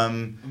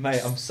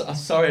 Mate, I'm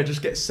sorry. I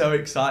just get so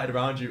excited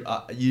around you.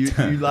 You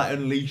like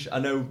unleash. I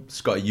know,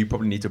 Scotty, you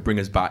probably need to bring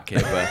us back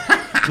here. But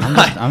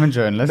I'm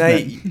enjoying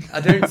listening. Mate,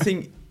 I don't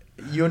think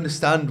you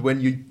understand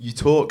when you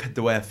talk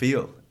the way I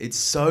feel. It's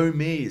so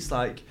me. It's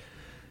like,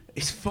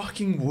 it's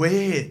fucking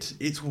weird.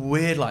 It's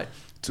weird. Like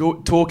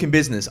talking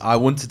business. I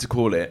wanted to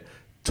call it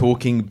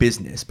Talking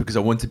Business because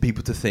I wanted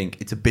people to think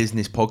it's a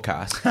business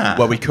podcast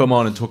where we come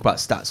on and talk about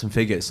stats and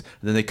figures,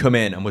 and then they come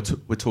in and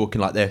we're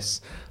talking like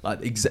this.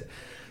 Like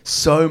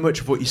so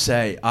much of what you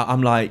say,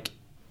 I'm like,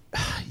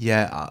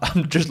 yeah,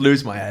 I'm just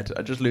losing my head.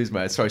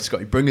 Sorry,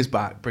 Scotty, bring us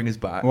back.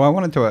 Well, I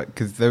wanted to,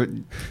 because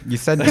you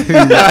said two.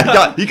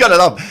 You got it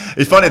up.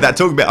 It's funny that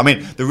talking about. I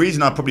mean, the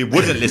reason I probably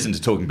wouldn't listen to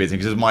Talking Business,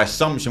 because my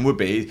assumption would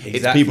be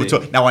it's people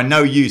talk. Now I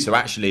know you, so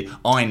actually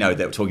I know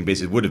that Talking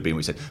Business would have been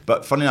what you said.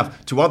 But funny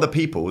enough, to other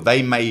people,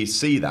 they may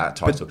see that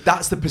title. But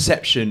that's the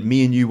perception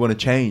me and you want to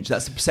change.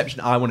 That's the perception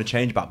I want to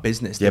change about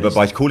business. Yeah, but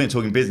by calling it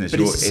Talking Business,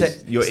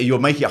 you're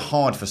making it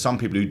hard for some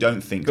people who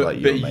don't think like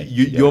you. But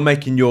you're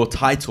making your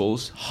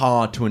titles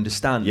hard to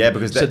understand. Yeah,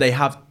 because so they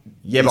have.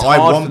 Yeah,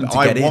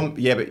 but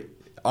Yeah, but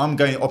I'm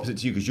going opposite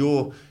to you,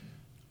 because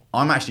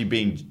I'm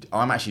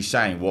actually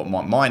saying what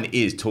mine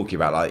is talking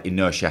about, like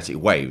inertiatic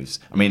waves.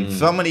 I mean,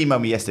 someone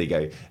emailed me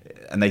yesterday ago,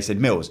 and they said,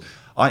 Mills,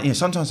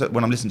 sometimes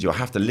when I'm listening to you, I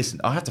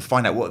have to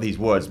find out what these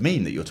words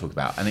mean that you're talking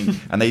about.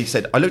 And they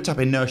said, I looked up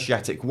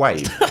inertiatic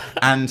wave,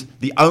 and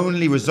the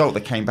only result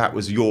that came back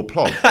was your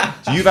plot.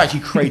 So you've actually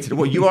created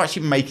you're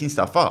actually making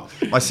stuff up.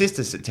 My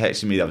sister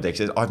texted me the other day, she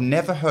says, I've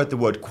never heard the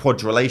word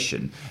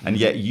quadrillation, and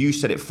yet you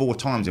said it 4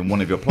 times in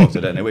one of your plots. I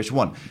don't know which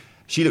one.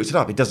 She looked it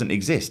up. It doesn't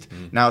exist.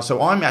 Now,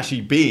 so I'm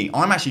actually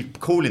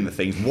calling the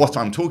things what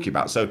I'm talking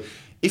about. So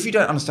if you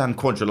don't understand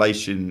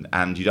quadrillation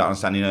and you don't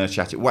understand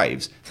inertiatic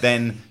waves,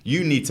 then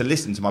you need to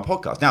listen to my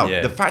podcast. Now,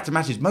 the fact of the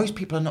matter is most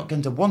people are not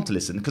going to want to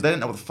listen because they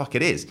don't know what the fuck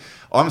it is.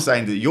 I'm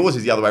saying that yours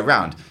is the other way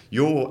around.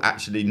 You're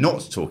actually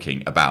not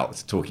talking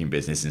about talking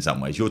business in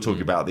some ways. You're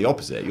talking about the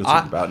opposite. You're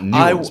talking about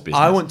nuanced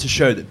business. I want to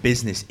show that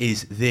business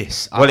is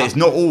this. Well, it's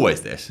not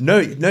always this.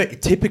 No,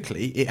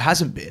 typically it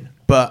hasn't been.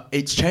 But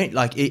it's changed.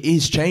 Like it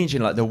is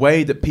changing. Like the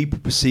way that people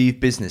perceive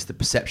business, the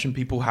perception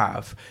people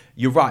have.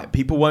 You're right.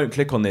 People won't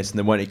click on this and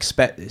they won't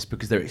expect this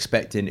because they're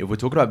expecting. If we're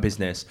talking about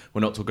business,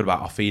 we're not talking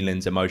about our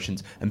feelings,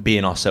 emotions, and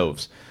being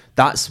ourselves.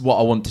 That's what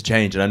I want to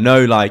change. And I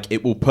know like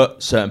it will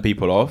put certain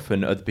people off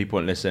and other people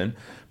won't listen.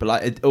 But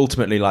like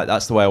ultimately, like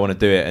that's the way I want to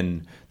do it,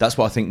 and that's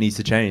what I think needs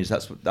to change.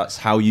 That's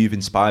how you've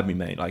inspired me,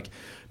 mate. Like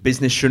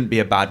business shouldn't be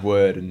a bad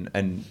word,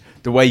 and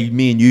the way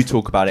me and you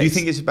talk about it. Do you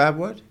think it's a bad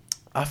word?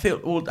 I feel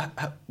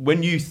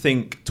when you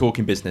think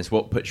talking business,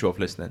 what puts you off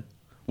listening?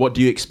 What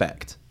do you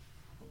expect?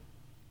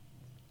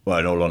 Well,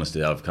 in all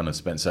honesty, I've kind of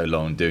spent so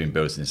long doing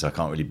business, I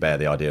can't really bear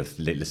the idea of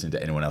listening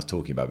to anyone else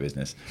talking about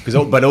business.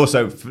 But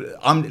also,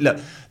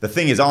 the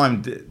thing is,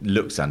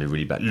 sounded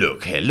really bad.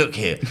 Look here.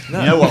 No.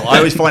 You know what? I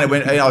always find it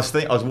when I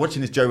was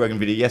watching this Joe Rogan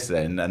video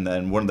yesterday, and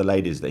then one of the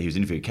ladies that he was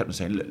interviewing kept on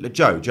saying, look,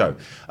 Joe.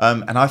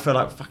 And I feel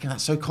like, fucking,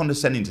 that's so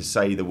condescending to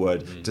say the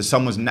word to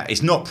someone's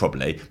it's not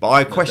probably, but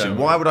I question,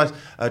 why would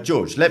I,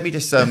 George, let me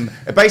just,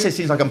 it basically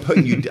seems like I'm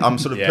putting you, I'm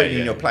sort of putting you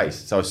in your place.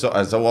 So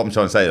what I'm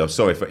trying to say, I'm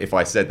sorry if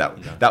I said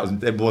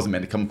that. It wasn't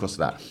meant to come across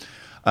that.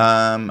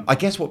 I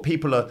guess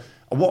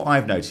what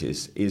I've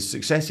noticed is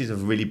success is a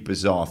really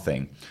bizarre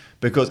thing,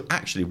 because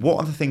actually, what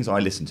are the things I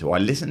listen to? I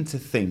listen to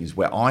things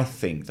where I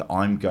think that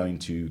I'm going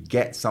to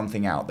get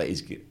something out that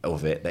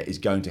is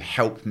going to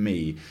help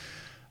me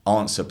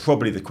answer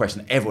probably the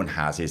question everyone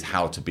has, is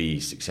how to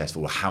be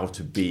successful, or how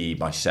to be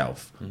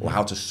myself, or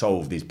how to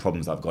solve these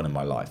problems that I've got in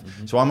my life.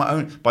 So I'm my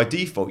own, by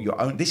default, your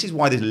own. This is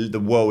why the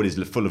world is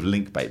full of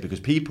link bait, because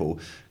people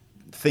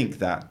think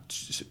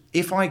that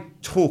if I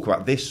talk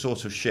about this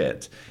sort of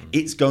shit,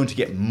 it's going to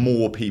get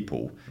more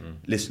people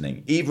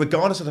listening,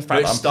 regardless of the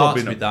fact that I'm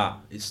probably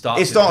not. It starts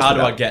with how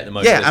do I get the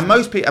most? Yeah, and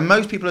most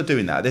people are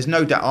doing that. There's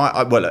no doubt.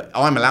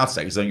 I'm allowed to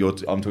say, because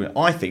I'm talking.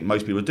 I think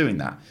most people are doing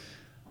that.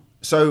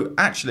 So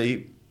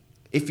actually,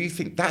 if you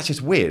think that's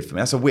just weird for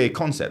me, that's a weird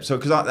concept. So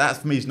because that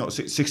for me is not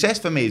success.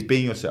 For me is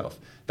being yourself.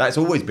 That's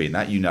always been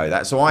that, you know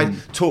that. So I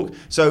talk.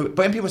 So but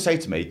when people say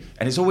to me,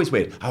 and it's always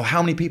weird, oh,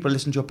 how many people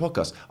listen to your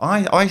podcast?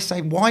 I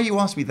say, why you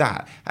ask me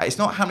that? It's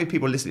not how many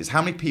people listen. It's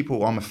how many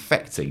people I'm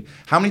affecting.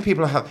 How many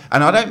people I have,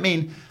 and I don't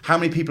mean how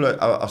many people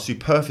are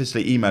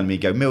superfluously emailing me,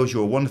 go, Mills,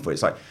 you're wonderful.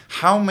 It's like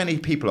how many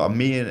people are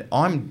me, and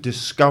I'm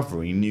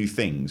discovering new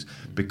things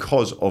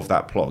because of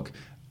that blog.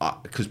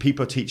 Because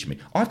people are teaching me.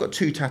 I've got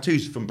 2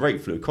 tattoos from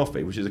Breakthrough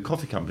Coffee, which is a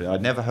coffee company I'd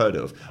never heard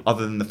of,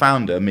 other than the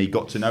founder and me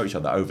got to know each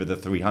other over the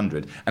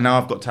 300, and now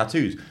I've got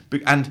tattoos.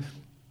 And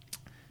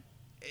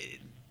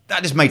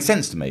that just made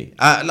sense to me.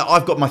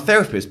 I've got my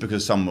therapist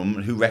because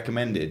someone who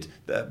recommended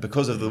that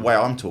because of the way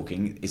I'm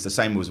talking, it's the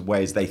same as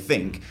ways they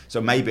think.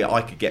 So maybe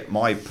I could get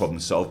my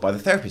problem solved by the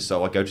therapist.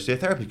 So I go to see a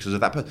therapist because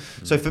of that person.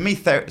 So for me,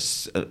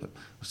 sex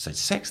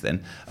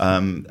then.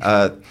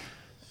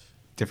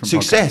 Different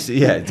success, podcast.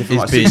 yeah,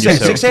 different.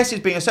 Success is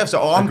being yourself.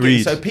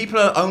 So people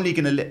are only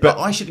going to. But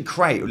I shouldn't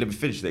crave. Let me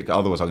finish it,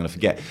 otherwise I'm going to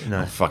forget.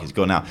 No. Oh, fuck, it's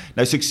gone now.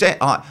 No, success.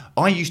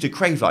 I used to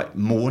crave like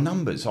more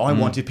numbers. I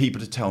wanted people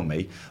to tell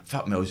me,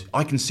 "Fuck, Mills,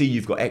 I can see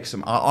you've got X."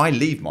 I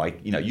leave my.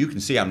 You can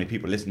see how many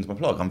people listen to my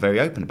blog. I'm very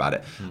open about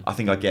it. I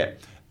think I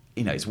get.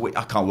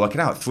 I can't work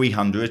it out.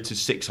 300 to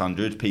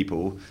 600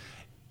 people.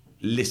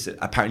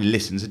 Apparently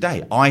listens a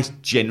day. I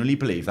genuinely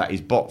believe that is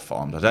bot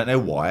farmed. I don't know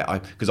why,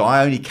 because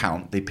I only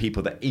count the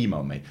people that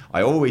email me.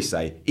 I always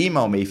say,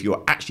 email me if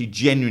you're actually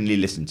genuinely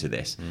listening to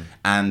this.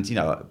 And,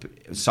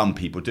 some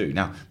people do.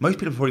 Now, most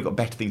people have probably got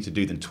better things to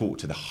do than talk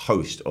to the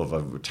host of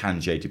a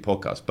tangentiated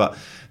podcast. But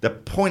the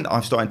point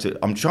I'm trying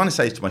to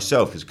say this to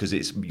myself is because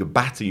you're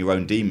battling your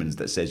own demons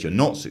that says you're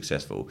not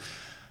successful.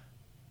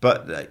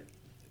 But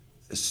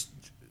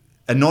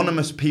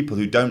anonymous people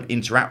who don't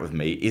interact with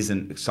me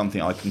isn't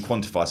something I can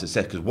quantify as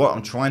success, because what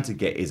I'm trying to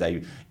get is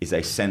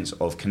a sense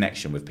of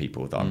connection with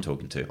people that I'm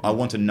talking to. I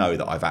want to know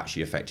that I've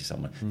actually affected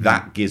someone.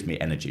 That gives me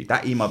energy.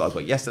 That email that I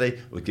got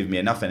yesterday would give me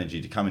enough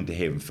energy to come into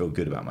here and feel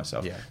good about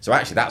myself. Yeah. So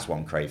actually that's what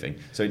I'm craving.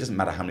 So it doesn't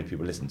matter how many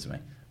people listen to me.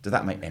 Does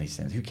that make any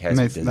sense? Who cares?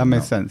 That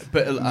makes sense.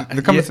 But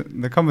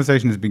the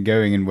conversation has been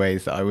going in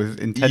ways that I was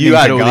intending you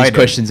had to all guide these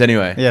questions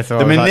anyway. Yeah, so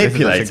the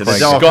manipulator, the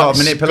dark art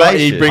manipulation.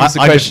 He brings the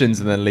questions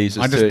and then leaves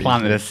us. I just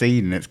planted a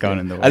seed and it's gone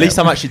in the way. At least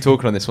I'm actually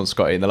talking on this one,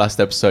 Scotty. In the last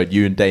episode,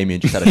 you and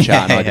Damien just had a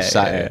chat and I just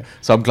sat here.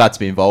 So I'm glad to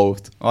be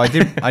involved. I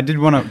did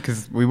want to,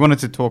 because we wanted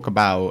to talk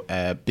about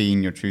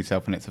being your true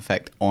self and its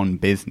effect on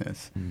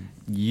business.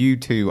 You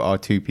two are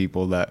 2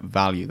 people that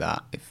value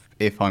that.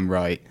 If I'm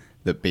right,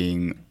 that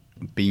being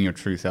your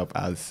true self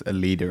as a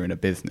leader in a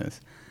business.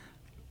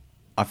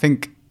 I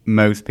think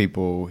most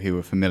people who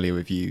are familiar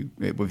with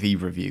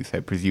either of you,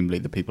 so presumably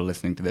the people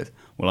listening to this,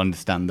 will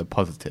understand the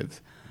positives.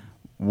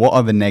 What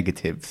are the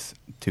negatives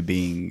to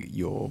being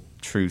your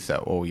true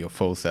self or your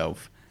full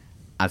self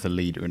as a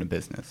leader in a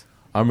business?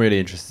 I'm really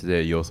interested to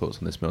hear your thoughts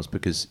on this, Mills,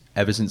 because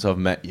ever since I've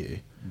met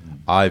you,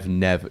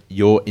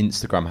 your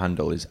Instagram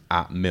handle is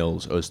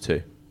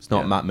 @MillsUs2. It's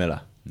not Matt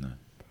Miller. No.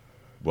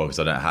 Well, because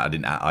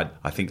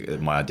I think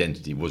my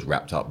identity was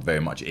wrapped up very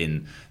much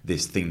in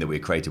this thing that we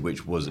created,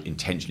 which was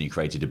intentionally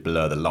created to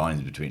blur the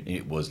lines between.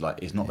 It was like,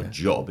 it's not a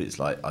job. It's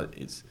like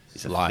it's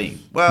a life. Thing.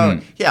 Well,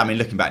 yeah. I mean,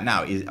 looking back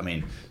now,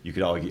 you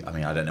could argue. I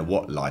mean, I don't know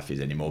what life is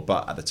anymore,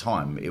 but at the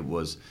time, it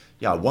was.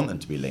 Yeah, I want them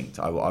to be linked.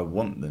 I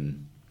want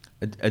them.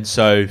 And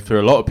so, for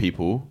a lot of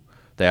people,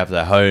 they have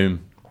their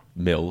home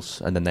Mills,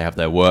 and then they have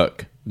their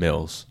work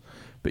Mills.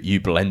 But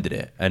you blended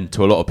it, and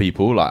to a lot of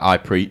people, like I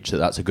preach that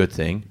that's a good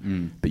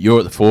thing. But you're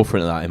at the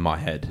forefront of that in my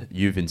head.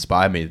 You've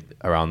inspired me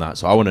around that,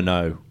 so I want to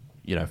know,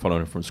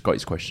 following from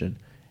Scotty's question,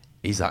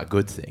 is that a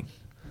good thing?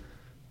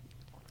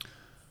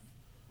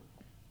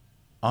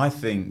 I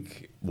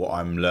think what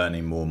I'm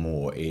learning more and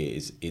more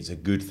is it's a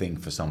good thing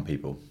for some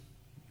people.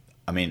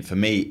 I mean, for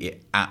me,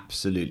 it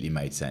absolutely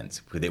made sense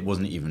because it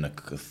wasn't even a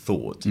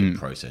thought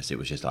process. It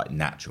was just like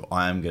natural.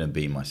 I am going to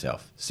be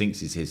myself.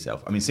 Sinks is his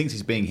self. I mean, Sinks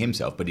is being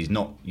himself, but he's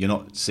not. You're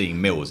not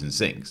seeing Mills and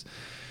Sinks.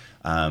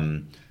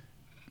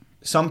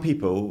 Some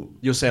people,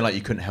 you're saying like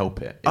you couldn't help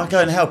it. I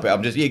couldn't help it.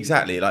 I'm just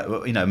exactly like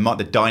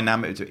the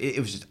dynamic. It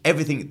was just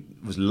everything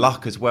was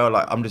luck as well.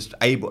 Like I'm just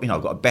able.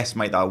 I've got a best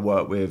mate that I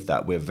work with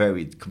that we're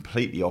very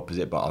completely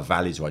opposite, but our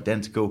values are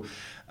identical.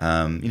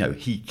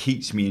 He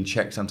keeps me in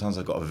check. Sometimes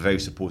I've got a very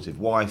supportive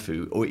wife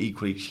who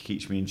equally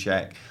keeps me in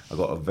check. I've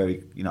got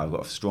I've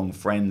got strong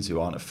friends who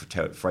aren't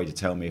afraid to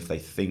tell me if they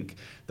think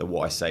that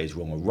what I say is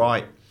wrong or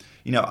right.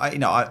 I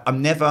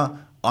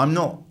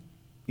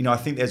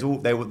think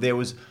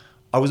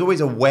I was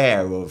always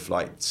aware of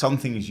like some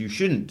things you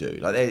shouldn't do.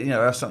 Like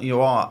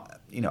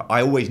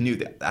I always knew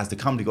that as the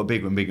company got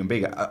bigger and bigger and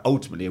bigger,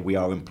 ultimately we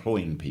are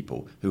employing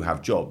people who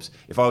have jobs.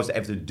 If I was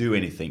ever to do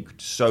anything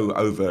so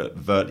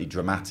overtly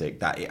dramatic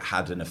that it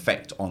had an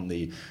effect on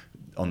the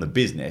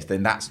business,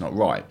 then that's not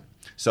right.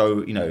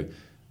 So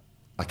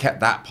I kept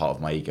that part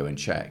of my ego in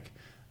check.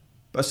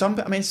 But some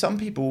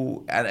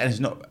people, and it's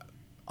not.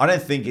 I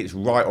don't think it's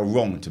right or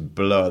wrong to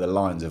blur the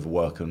lines of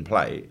work and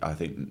play. I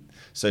think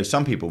so.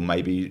 Some people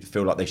maybe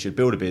feel like they should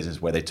build a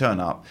business where they turn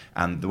up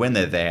and when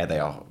they're there, they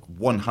are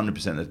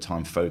 100% of the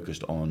time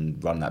focused on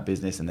running that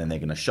business, and then they're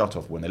going to shut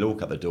off when they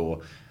walk out the door.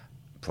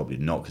 Probably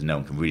not, because no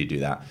one can really do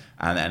that,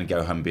 and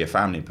go home and be a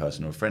family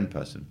person or a friend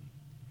person.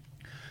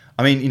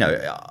 I mean,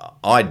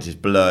 I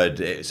just blurred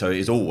it, so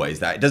it's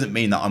always that. It doesn't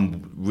mean that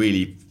I'm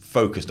really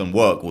focused on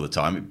work all the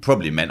time. It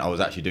probably meant I was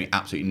actually doing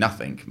absolutely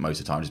nothing most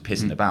of the time, just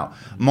pissing about.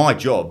 My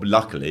job,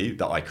 luckily,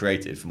 that I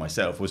created for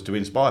myself was to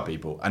inspire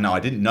people. And I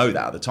didn't know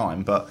that at the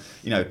time, but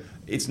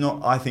it's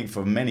not, I think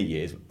for many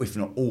years, if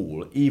not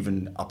all,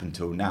 even up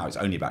until now, it's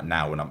only about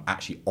now when I'm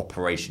actually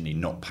operationally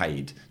not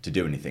paid to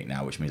do anything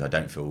now, which means I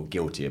don't feel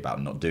guilty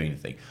about not doing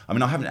anything. I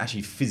mean, I haven't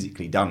actually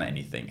physically done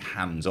anything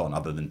hands-on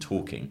other than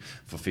talking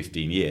for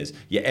 15 years.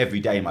 Yet every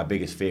day my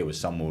biggest fear was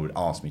someone would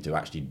ask me to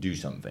actually do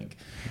something.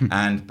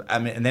 And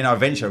then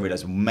eventually I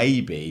realised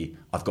maybe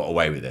I've got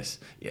away with this.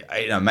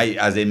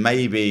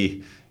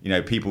 Maybe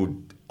people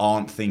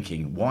aren't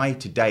thinking, why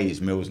today is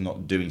Mills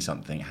not doing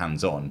something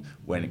hands-on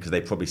because they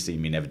probably see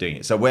me never doing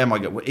it. So where am I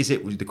going?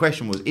 The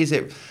question was, is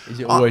it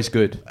always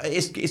good?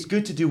 It's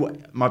good to do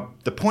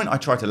the point I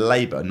try to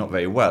labour, not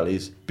very well,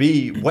 is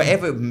be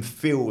whatever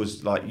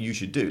feels like you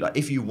should do. Like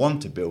if you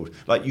want to build,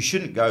 like you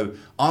shouldn't go,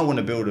 I want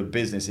to build a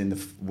business in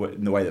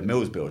the way that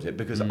Mills built it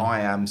because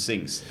I am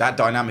Sinks. That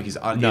dynamic is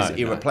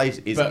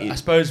irreplaceable. But I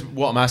suppose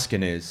what I'm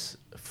asking is,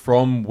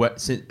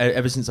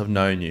 ever since I've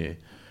known you,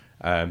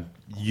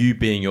 you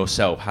being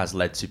yourself has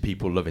led to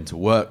people loving to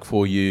work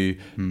for you,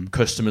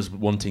 customers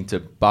wanting to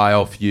buy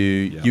off you,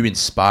 you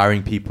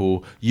inspiring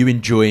people, you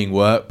enjoying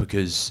work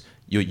because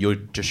you're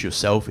just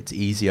yourself. It's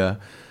easier.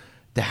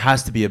 There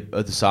has to be a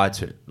other side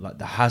to it. Like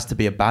there has to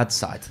be a bad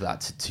side to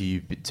that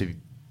to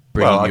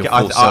bring your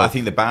full self. I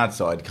think the bad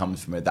side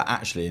comes from it that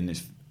actually in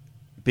this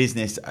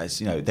business, as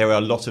there are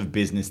a lot of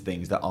business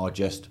things that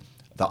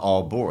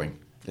are boring.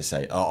 Let's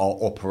say are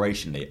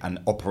operationally, and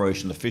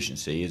operational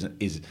efficiency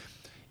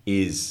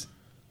is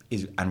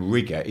and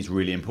rigor is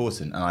really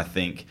important. And I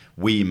think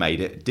we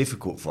made it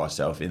difficult for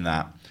ourselves in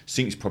that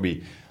Sinks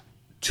probably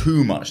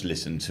too much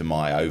listened to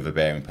my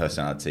overbearing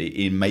personality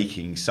in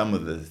making some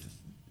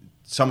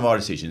of our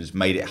decisions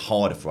made it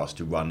harder for us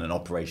to run an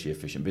operationally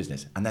efficient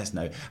business, and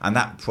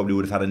that probably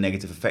would have had a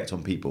negative effect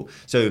on people.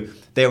 So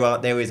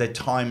there is a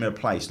time and a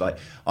place. Like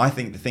I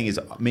think the thing is,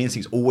 me and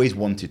Sinks always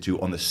wanted to,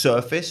 on the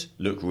surface,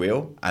 look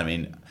real. I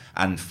mean,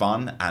 and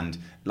fun, and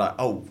like,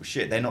 oh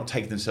shit, they're not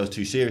taking themselves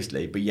too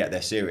seriously, but yet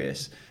they're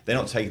serious. They're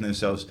not taking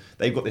themselves.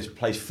 They've got this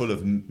place full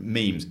of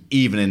memes.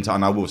 Even in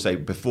time, I will say,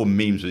 before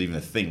memes was even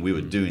a thing, we were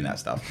doing that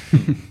stuff.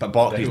 But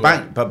Barclays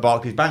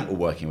Bank were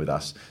working with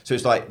us. So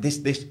it's like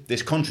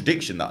this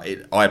contradiction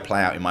that I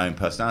play out in my own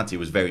personality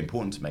was very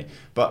important to me.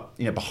 But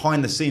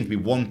behind the scenes, we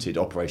wanted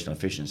operational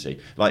efficiency.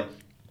 Like,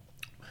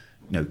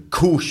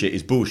 cool shit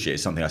is bullshit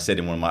is something I said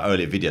in one of my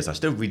earlier videos. I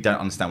still really don't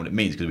understand what it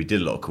means because we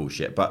did a lot of cool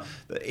shit. But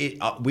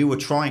we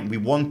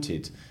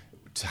wanted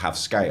to have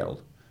scale.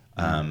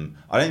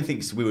 I don't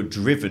think we were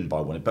driven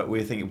by one, but we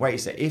were thinking, wait a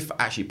second, if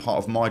actually part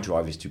of my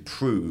drive is to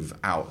prove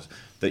out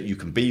that you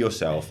can be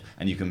yourself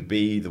and you can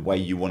be the way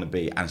you want to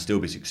be and still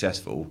be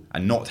successful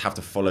and not have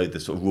to follow the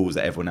sort of rules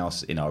that everyone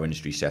else in our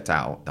industry set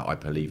out that I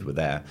believed were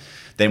there,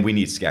 then we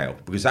need scale,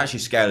 because actually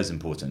scale is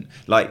important.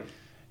 Like,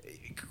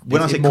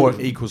 when I say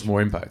equals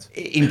more impact.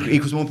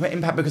 Equals more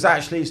impact, because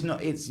actually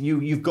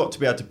you've got to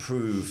be able to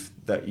prove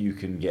that you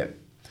can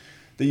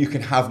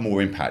have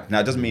more impact.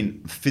 Now it doesn't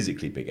mean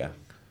physically bigger,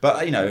 but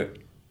I'm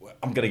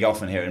going to go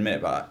off on here in a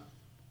minute, but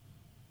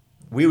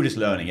we were just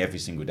learning every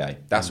single day.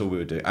 That's all we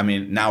were doing. I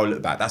mean, now I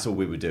look back, that's all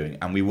we were doing,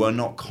 and we were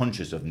not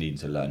conscious of needing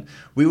to learn.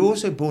 We were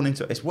also born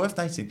into, it's worth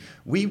noting,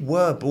 we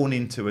were born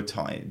into a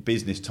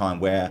business time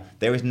where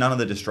there is none of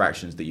the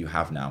distractions that you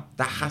have now.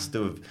 That has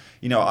to have,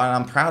 and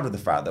I'm proud of the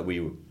fact that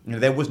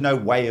there was no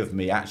way of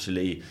me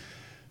actually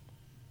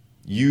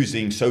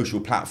using social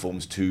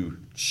platforms to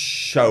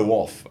show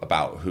off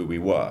about who we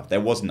were.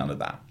 There was none of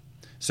that.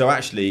 So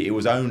actually, it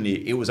was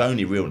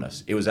only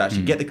realness. It was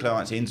actually get the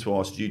clients into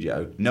our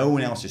studio. No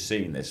one else is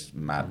seeing this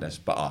madness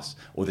but us,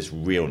 or this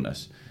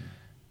realness.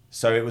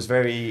 So it was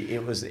very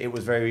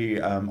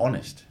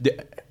honest.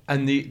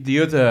 The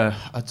other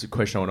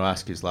question I want to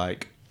ask is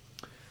like,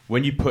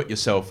 when you put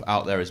yourself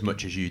out there as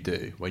much as you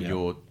do, when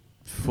you're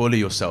fully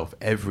yourself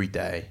every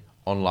day,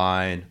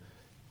 online,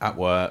 at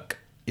work,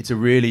 it's a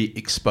really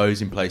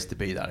exposing place to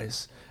be, that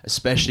is.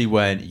 Especially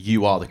when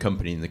you are the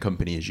company and the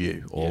company is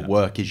you, or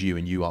work is you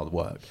and you are the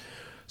work.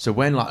 So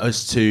when like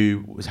us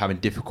two was having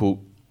difficult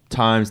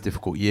times,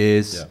 difficult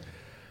years,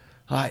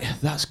 like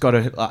that's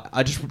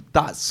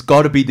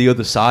gotta be the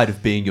other side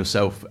of being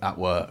yourself at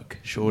work,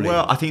 surely.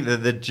 Well, I think that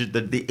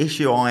the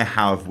issue I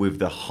have with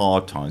the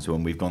hard times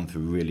when we've gone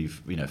through really,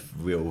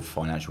 real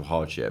financial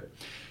hardship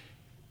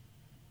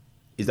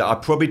is that I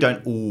probably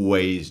don't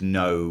always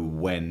know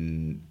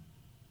when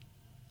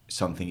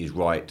something is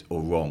right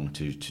or wrong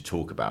to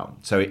talk about.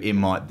 So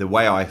the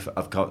way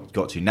I've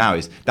got to now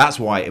is, that's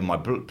why in my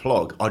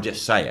blog I'll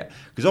just say it,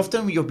 because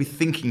often you'll be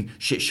thinking,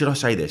 shit, should I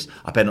say this?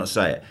 I better not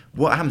say it.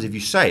 What happens if you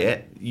say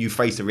it? You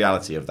face the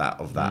reality of that,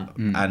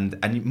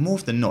 and more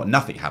often than not,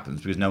 nothing happens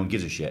because no one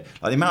gives a shit.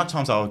 Like the amount of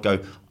times I'll go,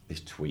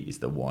 this tweet is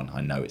the one.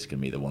 I know it's going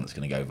to be the one that's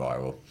going to go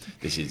viral.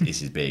 This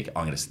is big.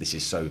 This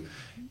is so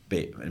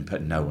big,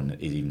 but no one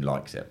even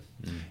likes it.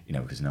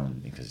 Because no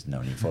one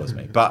even follows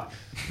me. But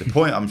the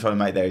point I'm trying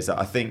to make there is that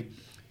I think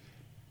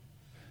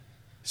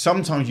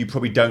sometimes you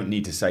probably don't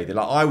need to say that.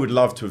 Like, I would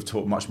love to have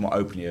talked much more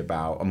openly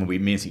about, me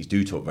and Six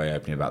do talk very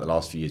openly about the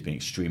last few years being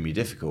extremely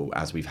difficult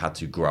as we've had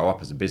to grow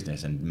up as a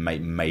business and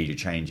make major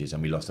changes,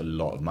 and we lost a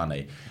lot of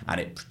money. And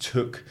it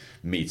took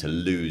me to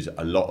lose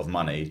a lot of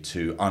money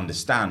to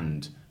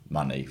understand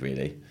money,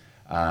 really.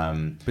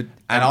 And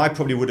I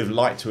probably would have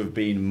liked to have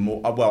been more.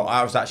 Well,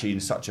 I was actually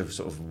in such a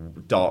sort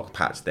of dark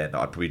patch then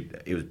that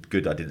it was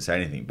good I didn't say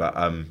anything. But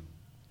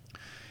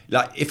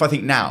like, if I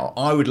think now,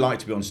 I would like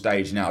to be on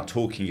stage now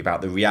talking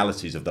about the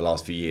realities of the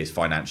last few years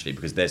financially,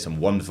 because there's some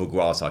wonderful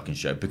graphs I can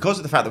show because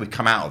of the fact that we've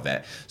come out of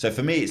it. So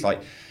for me, it's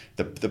like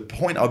the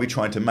point I'll be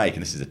trying to make,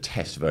 and this is a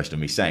test version of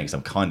me saying, because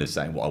I'm kind of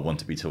saying what I want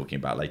to be talking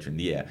about later in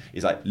the year,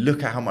 is like,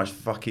 look at how much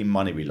fucking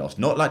money we lost.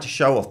 Not like to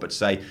show off, but to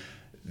say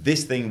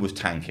this thing was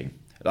tanking.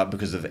 Like,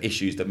 because of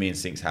issues that me and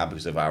Sinks had,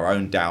 because of our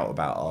own doubt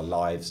about our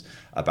lives,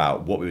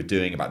 about what we were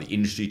doing, about the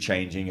industry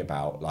changing,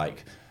 about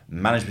like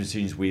management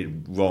decisions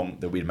we'd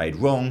made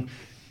wrong.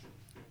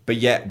 But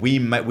yet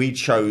we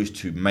chose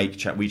to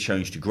we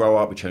chose to grow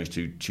up, we chose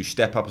to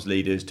step up as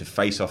leaders, to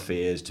face our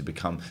fears,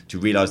 to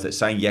realise that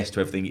saying yes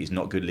to everything is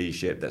not good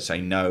leadership, that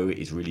saying no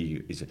is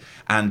really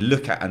and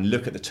look at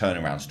the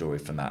turnaround story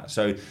from that.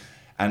 So.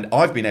 And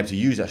I've been able to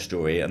use that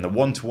story and the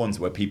one-to-ones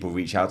where people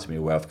reach out to me,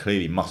 where I've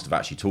clearly must have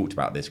actually talked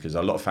about this, because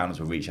a lot of founders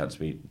will reach out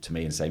to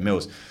me and say,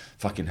 Mills,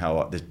 fucking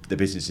hell, the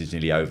business is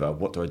nearly over.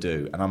 What do I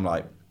do? And I'm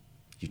like,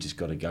 you just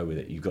got to go with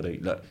it. You've got to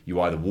look. You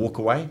either walk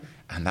away,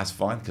 and that's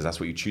fine because that's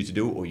what you choose to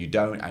do, or you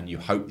don't, and you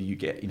hope that you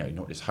get,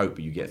 not just hope,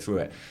 but you get through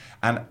it.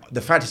 And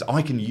the fact is,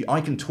 I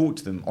can talk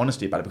to them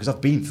honestly about it because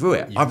I've been through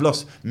it. Yeah. I've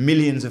lost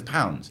millions of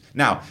pounds.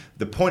 Now,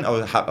 the point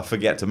I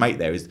forget to make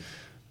there is,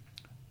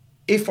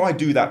 if I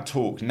do that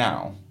talk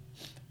now,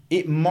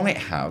 it might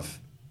have,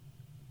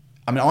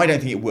 I don't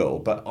think it will,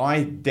 but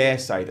I dare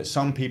say that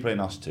some people in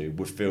us two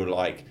would feel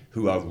like,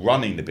 who are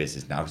running the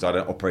business now, because I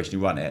don't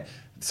operationally run it,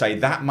 say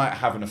that might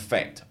have an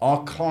effect.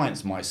 Our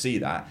clients might see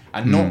that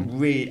and not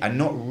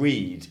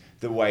read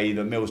the way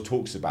that Mills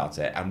talks about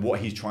it and what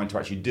he's trying to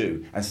actually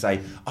do, and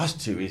say, us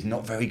two is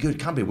not very good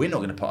company, we're not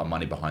going to put our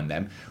money behind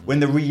them. When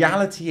the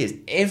reality is,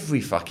 every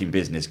fucking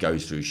business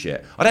goes through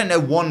shit. I don't know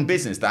one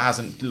business that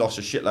hasn't lost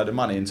a shitload of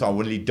money until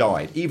when he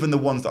died. Even the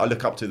ones that I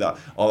look up to that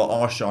are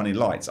our shining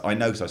lights. I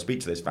know, because I speak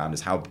to those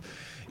founders, how,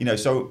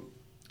 so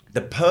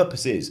the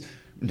purpose is,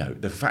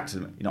 the fact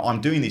is,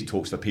 I'm doing these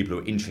talks for people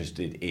who are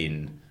interested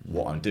in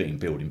what I'm doing,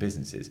 building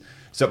businesses.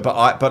 So,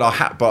 but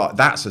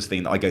that's the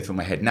thing that I go through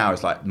my head now.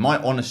 It's like, my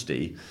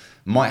honesty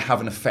might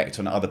have an effect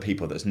on other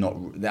people that's not,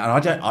 and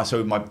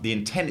the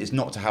intent is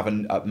not to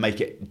have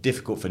make it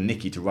difficult for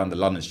Nikki to run the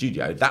London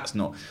studio. That's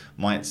not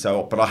my,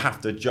 but I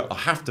have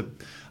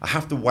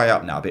to weigh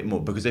up now a bit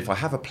more, because if I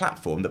have a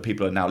platform that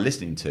people are now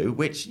listening to,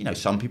 which,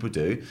 some people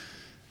do,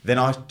 then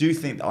I do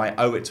think that I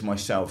owe it to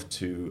myself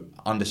to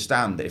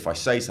understand that if I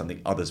say something,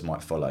 others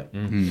might follow.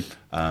 Mm-hmm.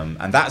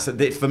 And that's,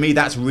 for me,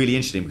 that's really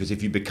interesting, because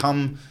if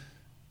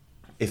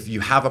you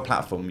have a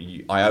platform,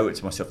 I owe it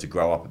to myself to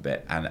grow up a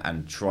bit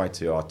and try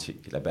to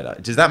articulate better.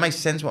 Does that make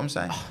sense, what I'm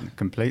saying?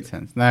 Complete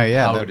sense. No,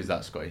 yeah. How good is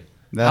that, Scotty?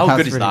 How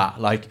good is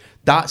that? Like,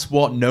 that's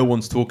what no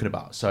one's talking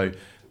about. So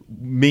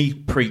me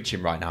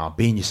preaching right now,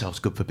 being yourself's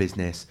good for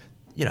business,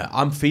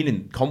 I'm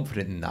feeling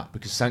confident in that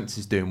because Sanctus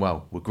is doing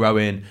well. We're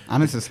growing.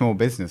 And it's a small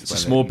business. It's a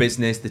small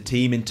business. The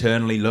team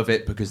internally love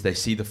it because they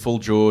see the full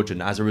George,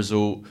 and as a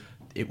result,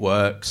 it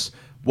works.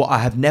 What I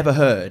have never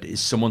heard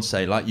is someone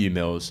say, like you,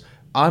 Mills,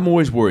 I'm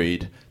always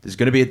worried there's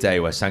going to be a day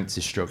where Sanctus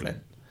is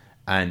struggling.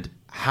 And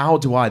how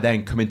do I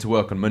then come into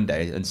work on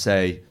Monday and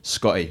say,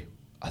 Scotty,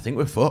 I think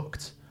we're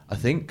fucked.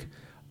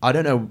 I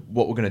don't know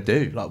what we're going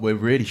to do. Like, we're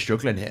really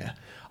struggling here.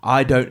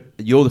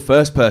 You're the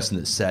first person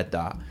that said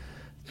that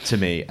to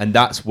me. And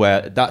that's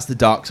the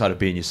dark side of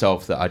being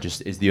yourself that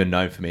is the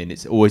unknown for me. And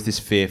it's always this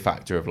fear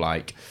factor of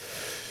like,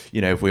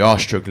 you know, if we are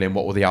struggling,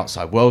 what will the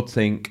outside world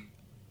think?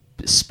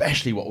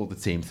 Especially what will the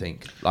team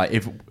think? Like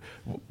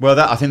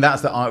I think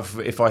that's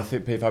if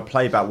I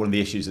play back one of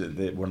the issues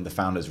that one of the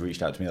founders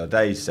reached out to me the other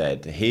day,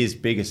 said his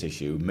biggest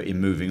issue in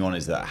moving on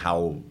is that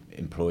how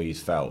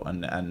employees felt,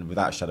 and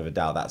without a shadow of a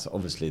doubt, that's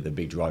obviously the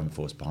big driving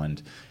force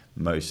behind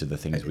most of the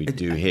things we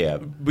do here.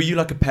 Were you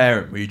like a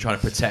parent? Were you trying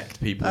to protect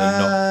people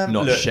and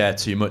not share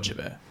too much of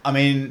it? I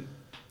mean,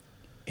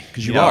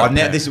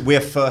 because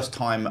we're first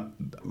time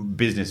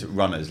business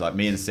runners, like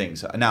me and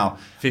Sinks. Now,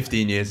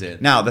 15 years in.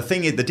 Now, the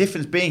thing is, the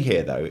difference being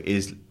here though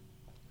is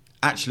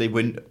actually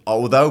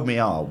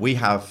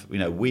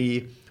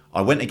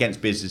I went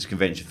against business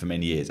convention for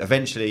many years.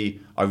 Eventually,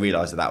 I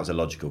realised that was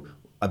illogical.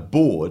 A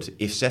board,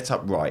 if set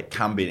up right,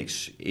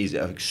 is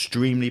an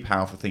extremely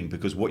powerful thing,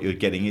 because what you're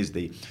getting is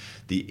the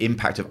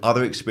impact of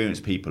other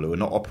experienced people who are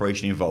not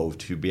operationally involved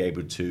to be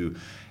able to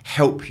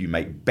help you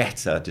make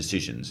better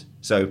decisions.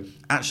 So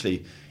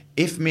actually,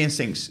 if me and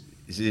Sinks'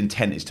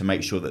 intent is to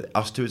make sure that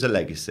Us Two has a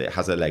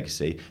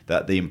legacy,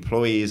 that the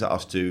employees at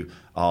Us Two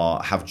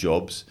have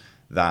jobs,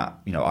 that,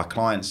 you know, our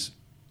clients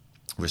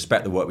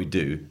respect the work we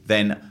do,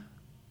 then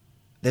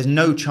there's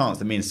no chance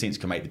that me and Sinks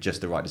can make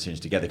just the right decisions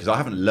together, because I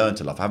haven't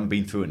learned enough, I haven't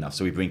been through enough.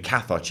 So we bring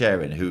Kath, our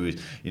chair, in, who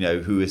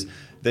is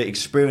the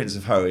experience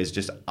of her is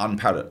just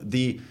unparalleled.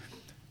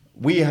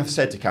 We have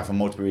said to Kath for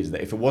multiple reasons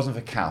that if it wasn't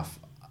for Kath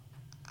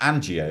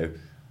and Gio,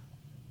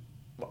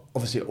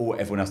 obviously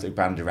everyone else that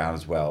banded around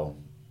as well,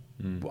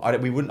 I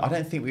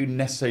don't think we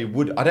necessarily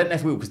would. I don't know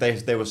if we would,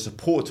 because they were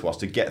support to us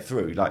to get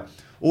through. Like,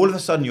 all of a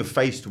sudden you're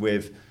faced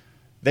with,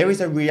 there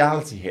is a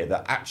reality here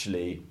that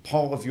actually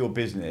part of your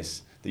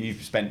business that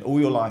you've spent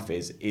all your life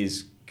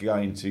is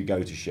going to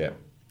go to shit.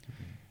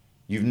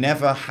 You've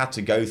never had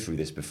to go through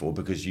this before,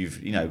 because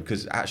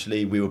because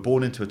actually we were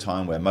born into a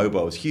time where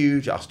mobile was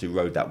huge. Us Two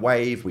rode that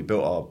wave. We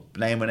built our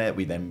name on it.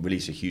 We then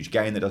released a huge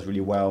game that does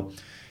really well.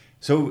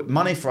 So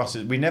money for us,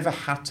 we never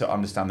had to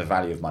understand the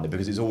value of money,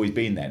 because it's always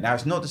been there. Now,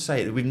 it's not to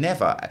say that we've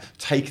never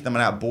taken them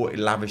out, bought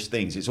lavish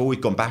things. It's always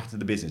gone back to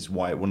the business.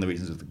 One of the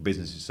reasons that the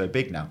business is so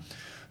big now.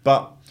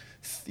 But,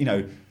 you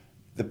know,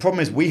 the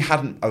problem is we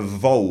hadn't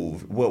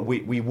evolved. Well,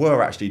 we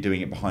were actually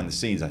doing it behind the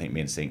scenes, I think,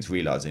 me and Sinks,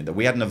 realising that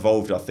we hadn't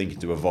evolved our thinking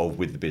to evolve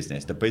with the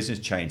business. The business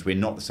changed. We're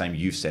not the same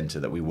youth centre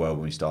that we were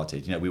when we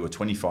started. You know, we were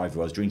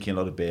 25-year-olds drinking a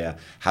lot of beer,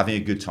 having a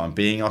good time,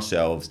 being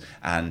ourselves,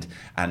 and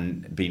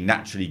being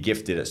naturally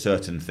gifted at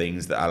certain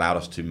things that allowed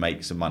us to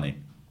make some money.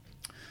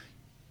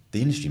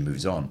 The industry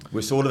moves on.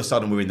 So all of a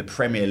sudden we're in the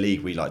Premier League,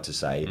 we like to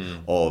say,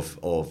 of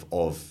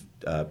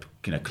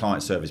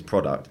client service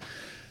product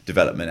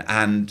development,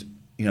 and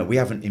you know, we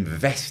haven't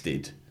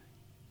invested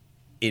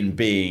in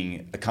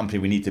being the company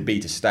we need to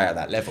be to stay at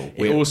that level.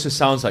 It also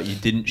sounds like you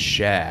didn't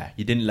share.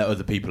 You didn't let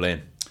other people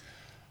in.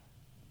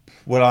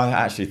 Well, I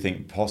actually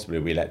think possibly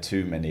we let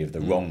too many of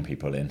the wrong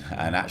people in.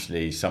 And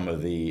actually some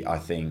of I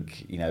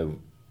think, you know,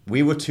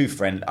 we were too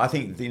friendly. I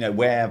think, you know,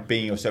 where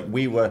being yourself,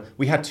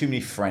 we had too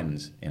many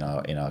friends in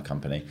our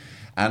company.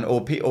 And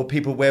or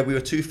people where we were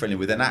too friendly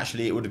with, and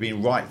actually it would have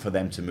been right for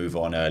them to move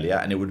on earlier,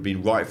 and it would have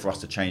been right for us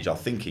to change our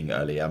thinking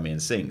earlier, me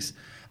and Sinks.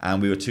 And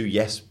we were too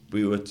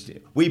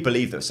we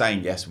believed that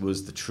saying yes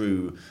was the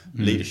true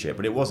leadership,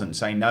 but it wasn't.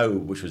 Saying no,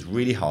 which was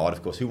really hard.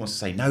 Of course, who wants to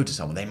say no to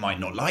someone? They might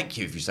not like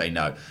you if you say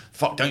no.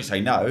 Fuck, don't say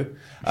no.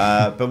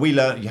 But we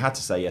learned you had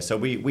to say yes. So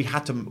we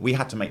had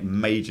to make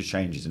major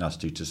changes in Us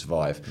Two to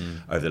survive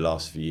over the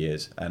last few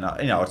years. And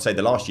I'd say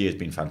the last year has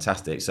been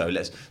fantastic. So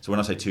when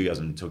I say 2 years,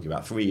 I'm talking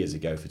about 3 years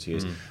ago for 2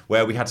 years,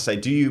 where we had to say,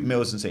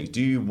 Mills and Sinks, do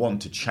you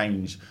want to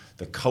change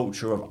the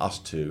culture of Us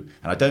Two?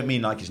 And I don't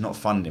mean like it's not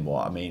fun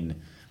anymore. I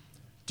mean,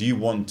 do you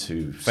want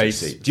to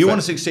succeed? Do you want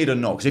to succeed or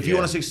not? Because if you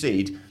want to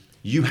succeed,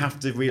 you have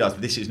to realise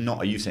that this is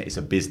not a youth centre, it's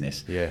a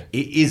business. Yeah.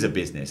 It is a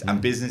business, and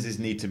businesses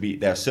need to be,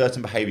 there are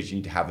certain behaviours you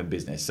need to have in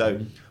business.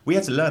 So we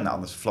had to learn that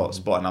on the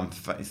spot, and I'm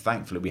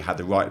thankful that we had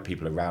the right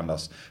people around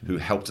us who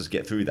helped us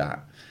get through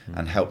that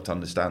and helped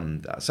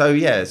understand that. So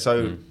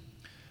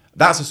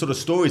that's the sort of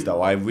stories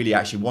though I really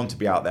actually want to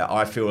be out there.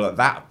 I feel like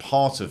that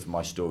part of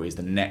my story is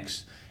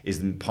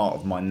part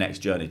of my next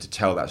journey, to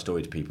tell that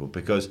story to people,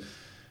 because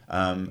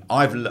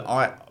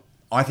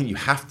I think you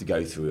have to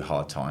go through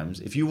hard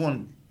times.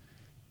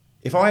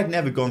 If I had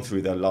never gone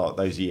through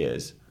those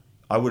years,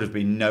 I would have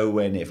been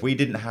nowhere near.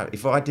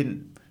 If I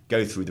didn't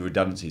go through the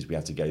redundancies we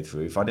had to go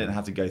through, if I didn't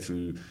have to go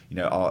through,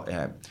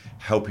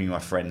 helping my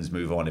friends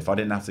move on, if I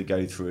didn't have to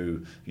go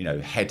through,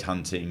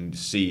 headhunting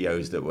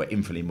CEOs that were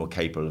infinitely more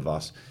capable of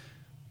us,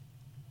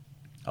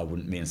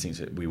 me and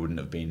Sinks, we wouldn't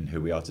have been who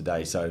we are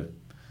today. So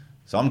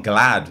I'm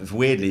glad.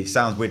 Weirdly, it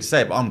sounds weird to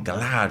say it, but I'm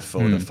glad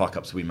for the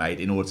fuck-ups we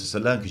made in order to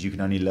learn, because you can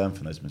only learn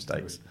from those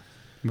mistakes.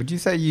 Would you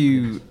say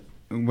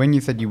when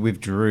you said you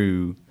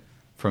withdrew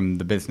from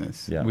the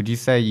business. Yeah. Would you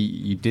say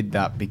you did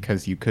that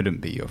because you couldn't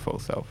be your full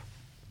self?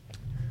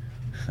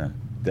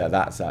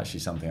 That's actually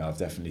something I've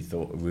definitely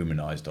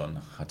ruminized on.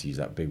 I had to use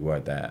that big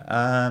word there.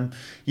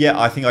 Yeah,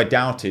 I think I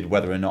doubted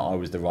whether or not I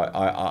was the right.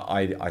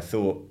 I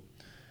thought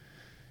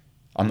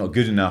I'm not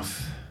good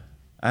enough,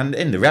 and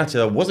in the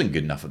reality, I wasn't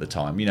good enough at the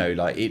time. You know,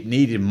 like it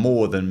needed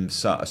more than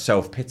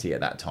self-pity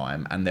at that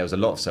time, and there was a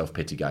lot of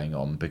self-pity going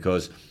on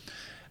because,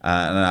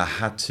 and I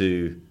had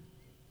to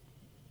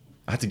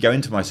go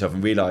into myself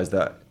and realize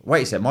that,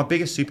 wait a second, my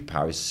biggest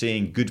superpower is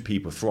seeing good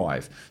people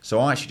thrive. So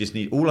I actually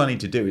just all I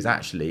need to do is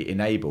actually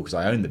enable, because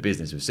I own the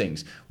business of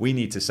Syncs, we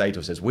need to say to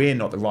ourselves, we're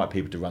not the right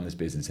people to run this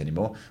business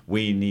anymore.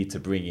 We need to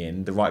bring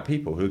in the right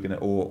people who are going to,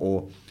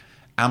 or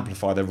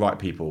amplify the right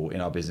people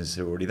in our business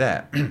who are already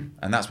there.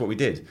 And that's what we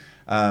did.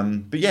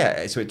 But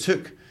yeah, so it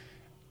took,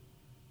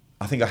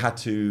 I think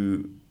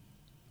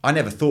I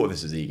never thought of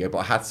this as ego, but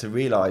I had to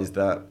realize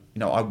that, you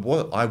know, I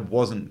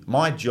wasn't,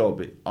 my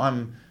job,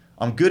 I'm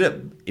good at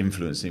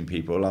influencing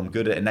people. I'm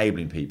good at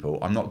enabling people.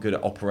 I'm not good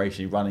at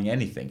operationally running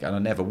anything, and I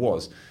never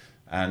was.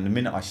 And the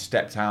minute I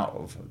stepped out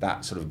of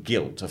that sort of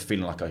guilt of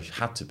feeling like I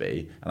had to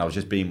be, and I was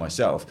just being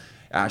myself,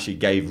 it actually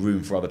gave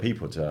room for other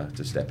people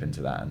to step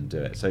into that and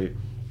do it. So,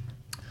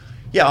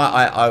 yeah,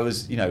 I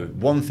was, you know,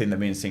 one thing that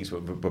me and Syncs were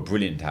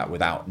brilliant at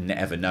without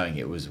ever knowing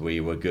it was we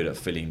were good at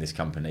filling this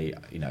company,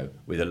 you know,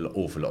 with an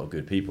awful lot of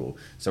good people.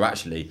 So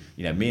actually,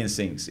 you know, me and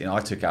Syncs, you know, I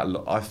took out a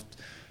lot.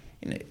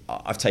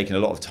 I've taken a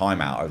lot of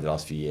time out over the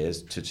last few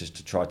years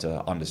to try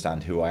to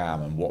understand who I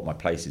am and what my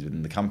place is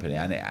within the company,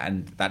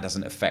 and that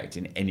doesn't affect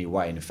in any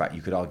way. And in fact,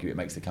 you could argue it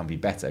makes the company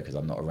better because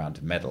I'm not around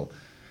to meddle.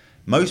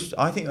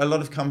 I think a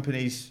lot of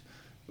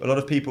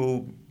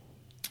people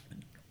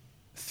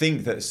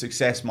think that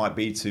success might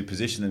be to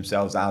position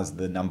themselves as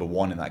the number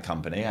one in that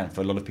company, and for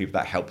a lot of people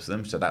that helps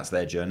them, so that's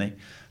their journey.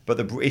 But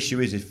the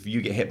issue is, if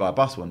you get hit by a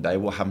bus one day,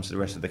 what happens to the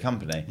rest of the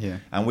company? Yeah.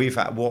 And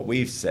what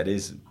we've said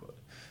is,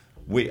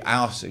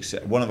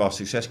 one of our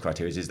success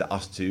criteria is that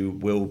us two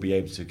will be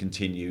able to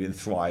continue and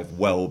thrive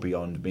well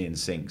beyond me and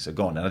Syncs are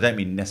gone. And I don't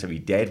mean necessarily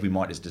dead. We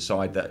might just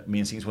decide that me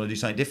and Syncs want to do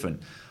something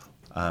different.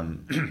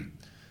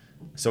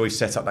 So we've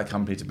set up that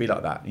company to be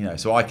like that, you know.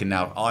 So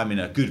I'm in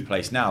a good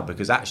place now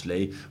because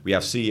actually we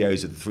have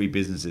CEOs of the three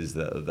businesses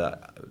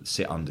that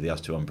sit under the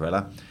Us2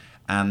 umbrella.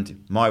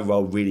 And my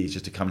role really is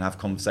just to come and have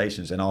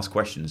conversations and ask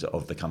questions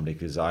of the company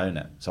because I own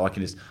it. So I'm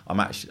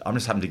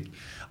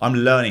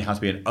learning how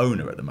to be an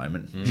owner at the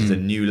moment, which is a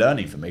new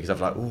learning for me because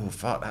I'm like, oh,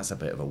 fuck, that's a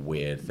bit of a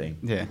weird thing.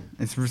 Yeah,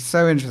 it's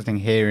so interesting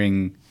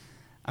hearing,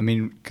 I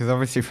mean, because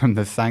obviously from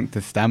the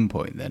Sanctus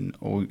standpoint then,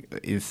 all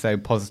is so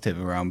positive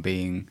around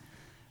being,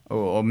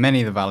 or many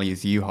of the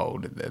values you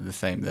hold are the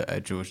same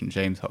that George and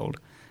James hold,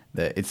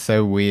 that it's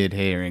so weird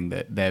hearing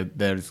that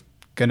there's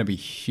going to be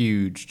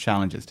huge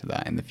challenges to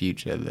that in the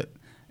future, that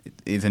it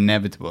is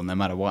inevitable no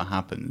matter what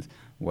happens,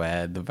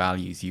 where the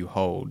values you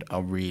hold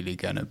are really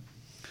going to.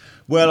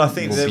 Well, I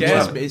think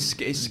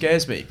it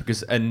scares me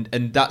because and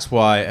that's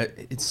why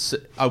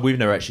we've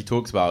never actually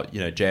talked about, you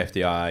know,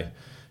 JFDI,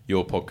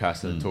 your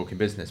podcast and Talking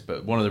Business,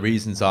 but one of the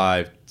reasons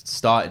I've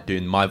started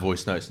doing my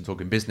voice notes and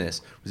Talking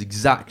Business was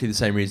exactly the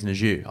same reason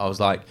as you. I was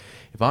like,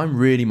 if I'm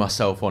really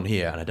myself on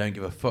here and I don't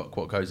give a fuck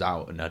what goes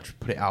out and I just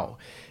put it out,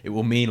 it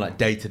will mean like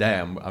day to day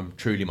I'm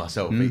truly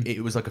myself.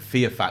 It was like a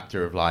fear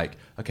factor of like,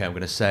 okay, I'm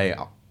going to say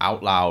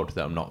out loud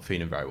that I'm not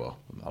feeling very well,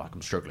 like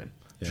I'm struggling.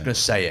 I'm just going to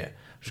say it.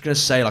 I'm just going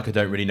to say like I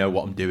don't really know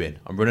what I'm doing.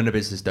 I'm running a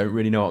business, don't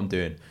really know what I'm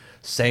doing.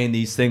 Saying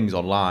these things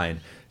online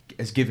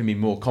has given me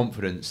more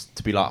confidence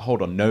to be like,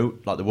 hold on, no,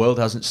 like the world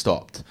hasn't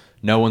stopped.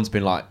 No one's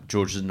been like,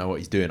 George doesn't know what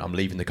he's doing, I'm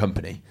leaving the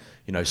company.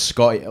 You know,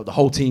 Scott, the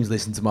whole team's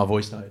listened to my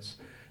voice notes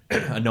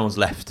and no one's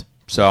left.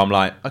 So I'm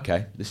like,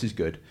 okay, this is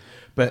good.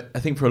 But I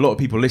think for a lot of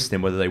people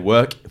listening, whether they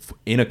work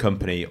in a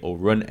company or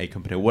run a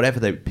company or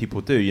whatever people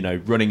do, you know,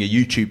 running a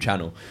YouTube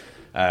channel,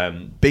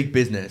 big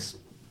business,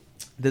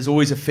 there's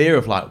always a fear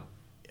of like,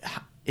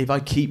 if I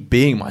keep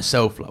being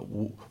myself, like,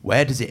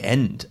 where does it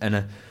end?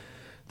 And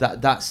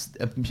that's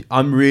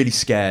I'm really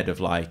scared of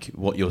like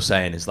what you're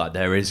saying is like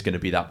there is going to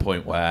be that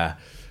point where.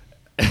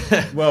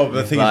 Well,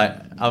 the thing like,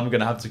 I'm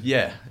going to have to,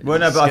 yeah. Well,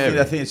 no, but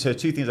I think so.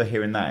 Two things I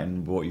hear in that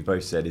and what you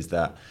both said is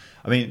that,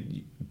 I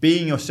mean,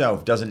 being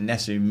yourself doesn't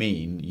necessarily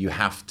mean you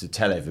have to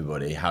tell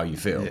everybody how you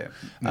feel.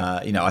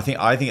 Yeah. You know, I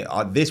think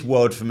this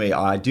world for me,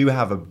 I do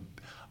have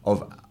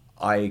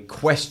I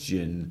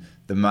question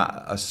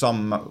the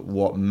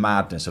somewhat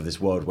madness of this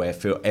world where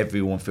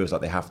everyone feels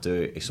like they have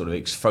to sort of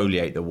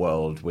exfoliate the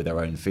world with their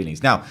own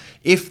feelings. Now,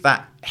 if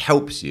that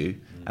helps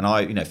you,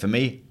 and for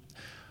me,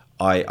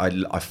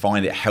 I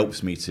find it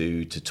helps me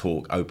to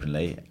talk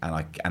openly,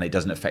 and it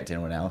doesn't affect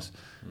anyone else,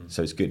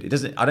 so it's good. It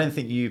doesn't. I don't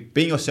think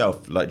being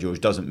yourself like George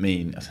doesn't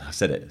mean. I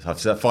said it.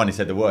 I've finally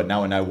said the word.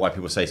 Now I know why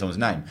people say someone's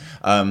name.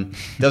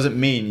 Doesn't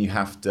mean you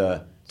have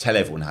to tell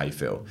everyone how you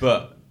feel.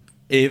 But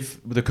if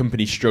the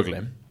company's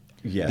struggling,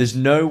 yes, there's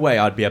no way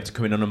I'd be able to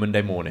come in on a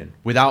Monday morning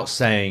without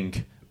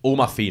saying all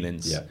my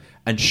feelings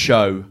and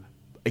show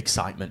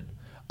excitement.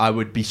 I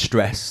would be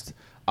stressed.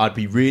 I'd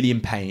be really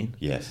in pain.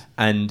 Yes,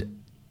 and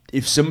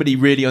if somebody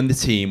really on the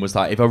team was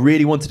like, if I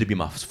really wanted to be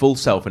my full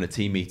self in a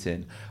team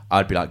meeting,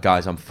 I'd be like,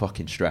 guys, I'm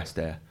fucking stressed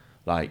here.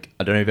 Like,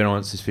 I don't know if anyone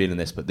else is feeling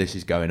this, but this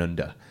is going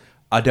under.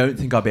 I don't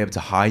think I'll be able to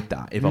hide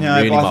that if I'm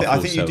really my full self. I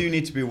think you do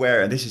need to be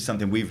aware, and this is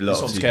something we've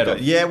lost. Scared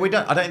of. Yeah, we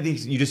don't. I don't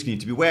think you just need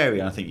to be wary.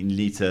 And I think you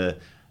need to.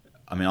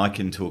 I mean, I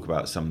can talk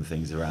about some of the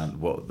things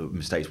around what the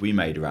mistakes we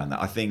made around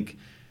that. I think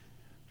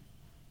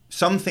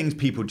some things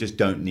people just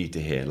don't need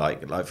to hear.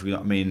 Like for example,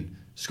 I mean,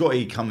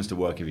 Scotty comes to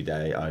work every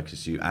day, I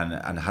assume,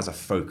 and has a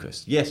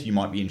focus. Yes, you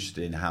might be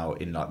interested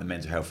in like the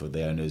mental health of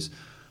the owners,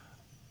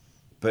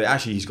 but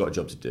actually he's got a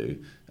job to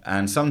do.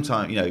 And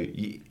sometimes,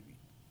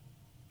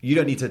 you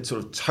don't need to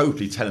sort of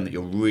totally tell him that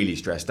you're really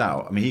stressed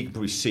out. I mean, he can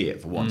probably see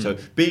it for one. So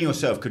being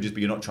yourself could just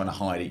be you're not trying to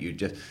hide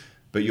it.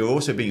 But you're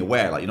also being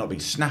aware, like you're not being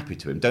snappy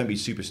to him. Don't be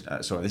super.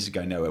 Sorry, this is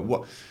going nowhere.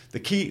 What the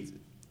key?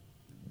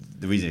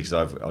 The reason is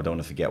because I don't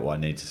want to forget what I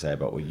need to say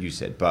about what you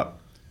said. But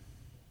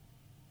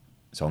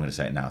so I'm going to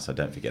say it now, so I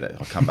don't forget it.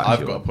 I'll come back.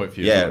 I've got a point for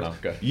you. Yeah, now.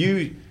 Go.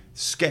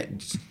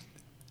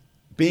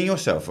 Being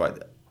yourself, right?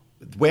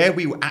 Where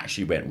we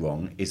actually went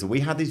wrong is that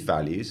we had these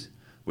values,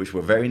 which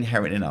were very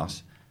inherent in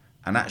us.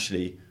 And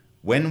actually,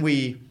 when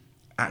we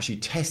actually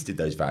tested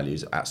those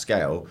values at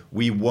scale,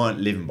 we weren't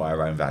living by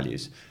our own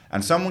values.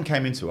 And someone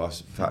came into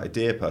us, a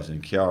dear person,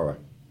 Kiara,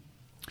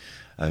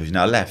 who's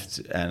now left,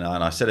 and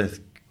I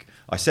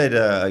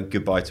said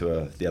goodbye to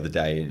her the other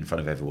day in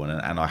front of everyone,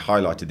 and I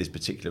highlighted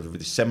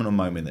this seminal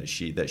moment that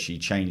she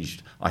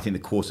changed, I think,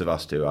 the course of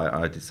us too.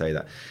 I did say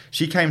that.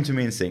 She came to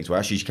me in Sinks, well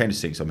actually she came to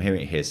Sinks, so I'm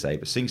hearing it hearsay,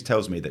 but Sinks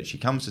tells me that she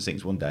comes to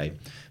Sinks one day,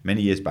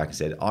 many years back, and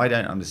said, I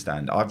don't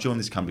understand, I've joined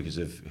this company because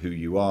of who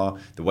you are,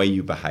 the way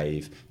you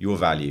behave, your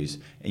values,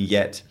 and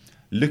yet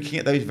looking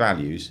at those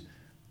values,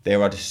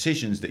 there are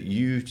decisions that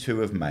you two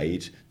have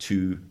made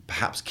to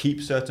perhaps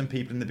keep certain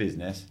people in the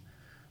business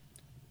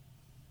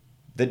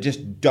that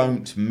just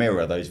don't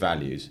mirror those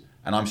values.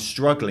 And I'm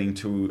struggling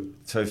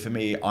so for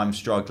me, I'm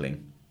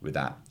struggling with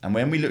that. And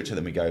when we looked at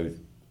them, we go,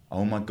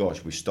 oh my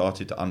gosh, we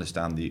started to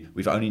understand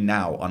we've only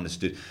now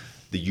understood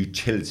the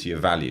utility of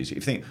values. If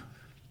you think,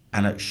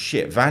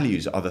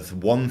 values are the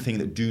one thing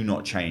that do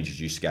not change as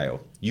you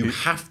scale. You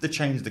have to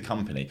change the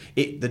company.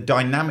 The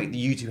dynamic that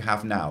you two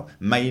have now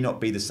may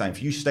not be the same.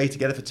 If you stay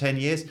together for 10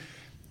 years,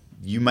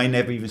 you may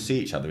never even see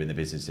each other in the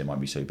business. It might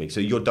be so big. So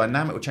your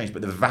dynamic will change,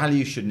 but the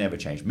values should never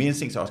change. Me and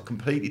Sinks are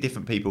completely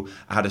different people.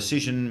 Our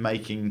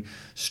decision-making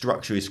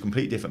structure is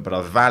completely different, but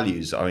our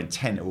values, our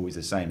intent are always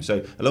the same. So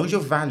as long as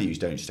your values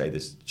don't stay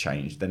this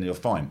changed, then you're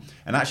fine.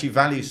 And actually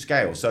values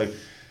scale. So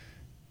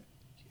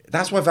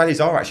that's why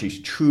values are actually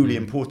truly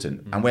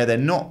important. And where they're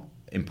not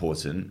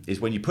important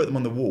is when you put them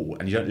on the wall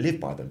and you don't live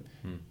by them.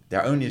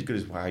 They're only as good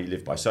as how you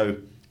live by. So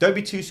don't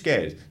be too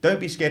scared. Don't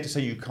be scared to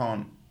say you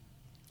can't.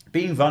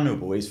 Being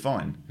vulnerable is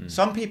fine.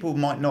 Some people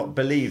might not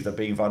believe that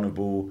being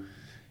vulnerable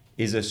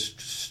is a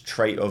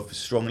trait of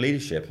strong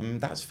leadership,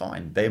 and that's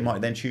fine. They might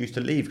then choose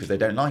to leave because they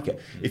don't like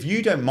it. If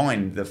you don't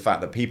mind the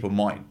fact that people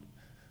might...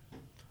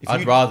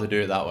 I'd rather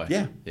do it that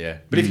way. Yeah.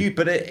 But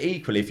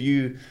equally, if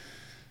you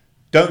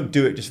don't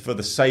do it just for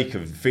the sake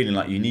of feeling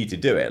like you need to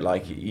do it,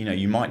 like,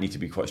 you might need to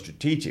be quite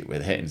strategic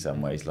with it in some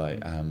ways.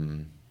 Like,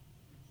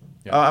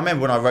 I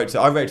remember when I wrote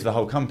to the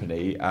whole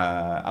company,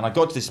 and I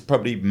got to this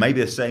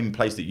maybe the same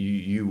place that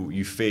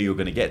you fear you're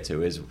going to get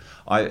to. Is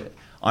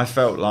I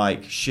felt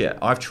like shit.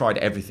 I've tried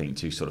everything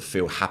to sort of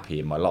feel happy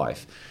in my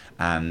life,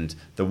 and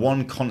the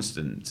one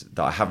constant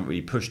that I haven't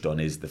really pushed on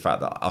is the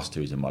fact that us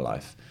two is in my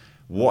life.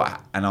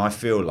 And I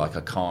feel like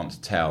I can't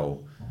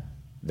tell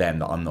them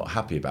that I'm not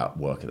happy about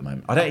work at the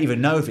moment. I don't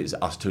even know if it's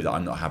us two that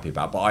I'm not happy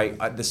about,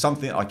 but there's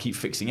something that I keep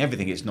fixing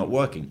everything. It's not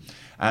working.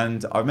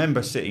 And I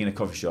remember sitting in a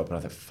coffee shop and I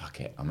thought, fuck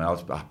it. I mean, I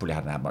probably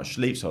hadn't had much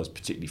sleep, so I was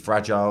particularly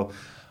fragile.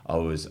 I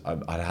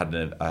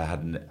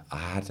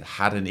had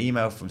had an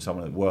email from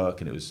someone at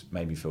work, and it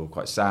made me feel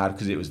quite sad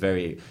because it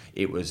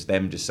was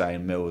them just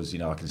saying, Mills,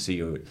 I can see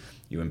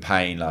you're in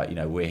pain, like,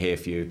 we're here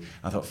for you.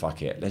 I thought,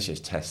 fuck it, let's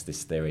just test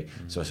this theory.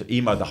 So I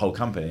emailed the whole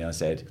company and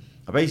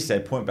I basically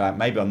said, point blank,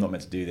 maybe I'm not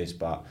meant to do this,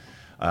 but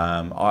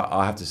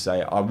I have to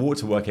say, I walk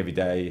to work every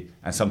day,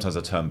 and sometimes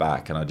I turn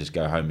back and I just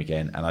go home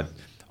again. And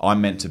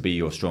I'm meant to be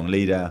your strong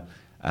leader.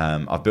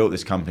 I've built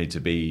this company to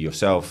be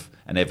yourself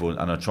and everyone,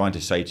 and I'm trying to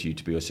say to you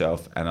to be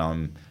yourself, and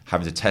I'm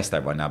having to test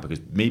that right now,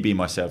 because me being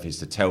myself is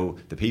to tell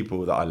the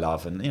people that I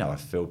love, and I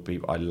feel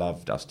people I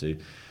loved us to,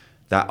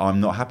 that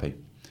I'm not happy.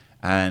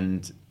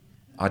 And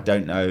I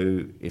don't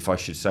know if I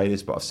should say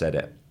this, but I've said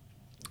it.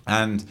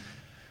 And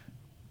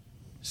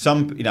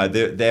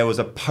there was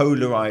a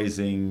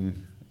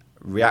polarizing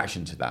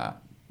reaction to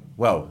that.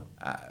 Well,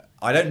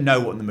 I don't know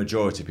what the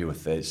majority of people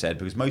said,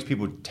 because most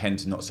people tend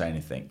to not say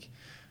anything.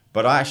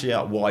 But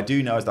what I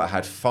do know is that I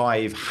had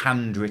 5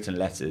 handwritten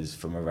letters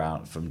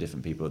from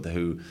different people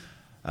who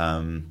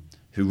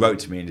wrote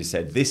to me and just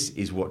said, "This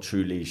is what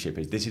true leadership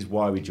is. This is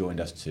why we joined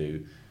us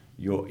too.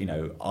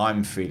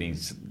 I'm feeling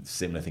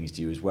similar things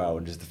to you as well,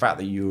 and just the fact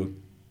that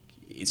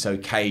it's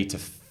okay to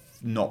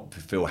not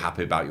feel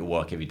happy about your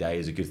work every day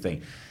is a good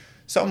thing."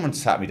 someone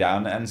sat me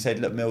down and said,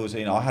 look, Mills,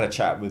 I had a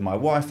chat with my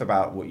wife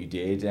about what you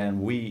did,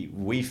 and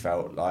we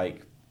felt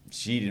like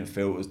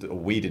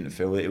we didn't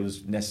feel it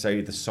was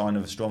necessarily the sign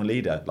of a strong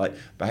leader. Like,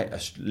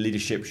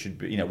 leadership should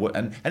be,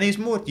 and he's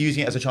more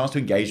using it as a chance to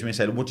engage me and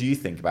said, what do you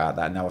think about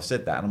that? Now I've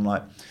said that, and I'm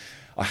like,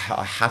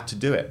 I had to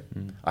do it.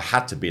 I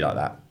had to be like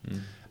that.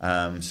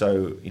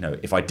 So,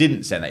 if I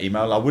didn't send that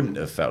email, I wouldn't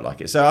have felt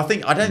like it. So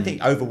I don't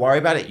think over worry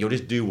about it. You'll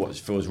just do what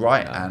feels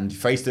right and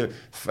face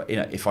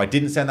if I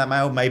didn't send that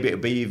mail, maybe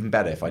it'd be even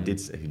better. If I did,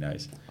 who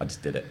knows? I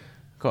just did it.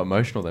 Got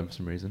emotional then for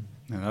some reason.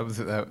 No,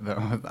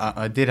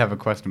 I did have a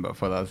question, but I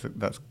thought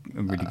that's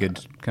a really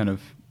good kind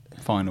of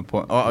final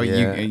point. I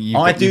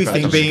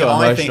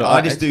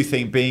just do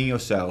think being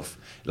yourself.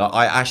 Like,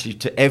 I actually,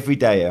 every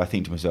day I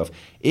think to myself,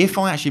 if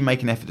I actually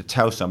make an effort to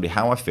tell somebody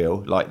how I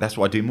feel, like, that's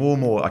what I do more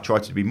and more. I try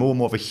to be more and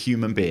more of a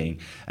human being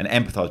and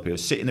empathise with people,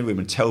 sit in the room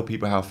and tell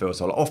people how I feel.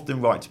 So I'll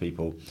often write to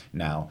people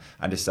now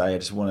and just say, I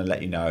just want to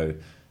let you know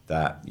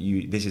that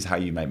this is how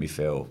you make me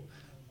feel.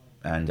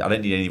 And I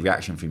don't need any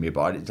reaction from you,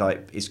 but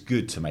it's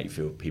good to make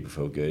people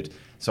feel good.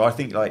 So I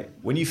think, like,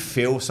 when you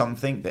feel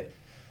something, that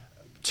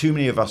too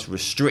many of us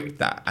restrict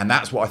that, and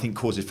that's what I think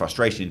causes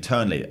frustration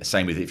internally.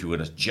 Same with if you were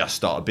to just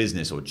start a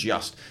business or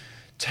just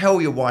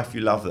tell your wife you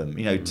love them,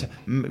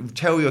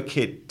 tell your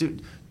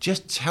kid,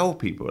 just tell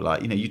people,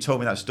 like, you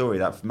told me that story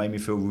that made me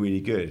feel really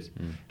good.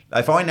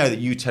 If I know that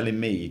you telling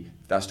me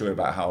that story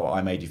about how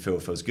I made you feel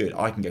feels good,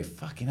 I can go,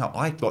 fucking hell,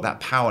 I've got that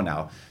power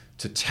now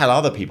to tell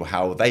other people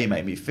how they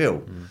make me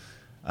feel.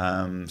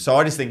 So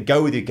I just think,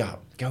 go with your gut.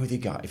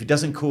 If it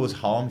doesn't cause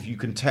harm, if you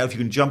can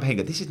jump ahead and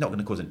go, this is not going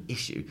to cause an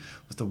issue.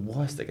 What's the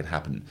worst that can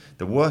happen?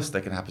 The worst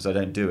that can happen is I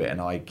don't do it and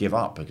I give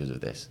up because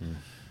of this.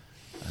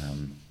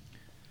 God,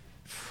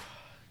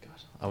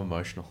 I'm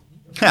emotional.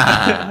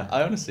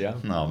 I honestly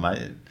am. No,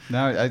 mate.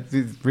 No,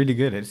 it's really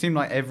good. It seemed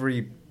like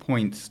every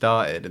point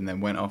started and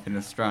then went off in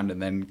a strand and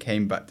then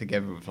came back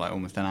together with like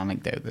almost an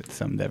anecdote that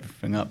summed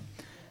everything up.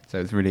 So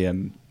it's really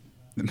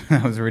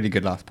that was a really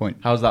good last point.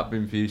 How's that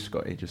been for you,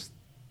 Scotty?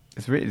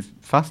 It's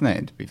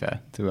fascinating, to be fair,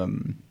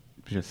 to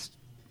just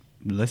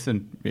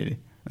listen. Really,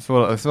 that's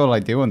all I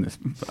do on this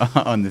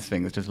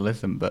thing is just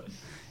listen. But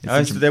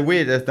they're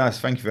weird. Nice,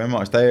 thank you very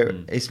much.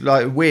 It's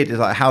like weird. It's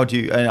like, how do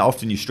you? And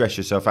often you stress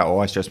yourself out,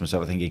 or I stress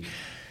myself out thinking,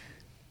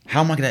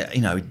 how am I going to,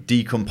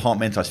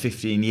 decompartmentalize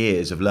 15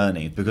 years of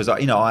learning? Because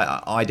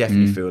I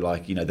definitely feel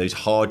like those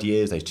hard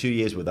years, those 2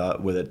 years were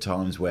the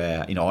times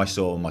where I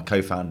saw my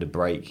co-founder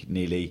break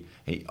nearly.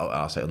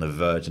 I'll say on the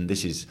verge, and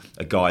this is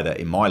a guy that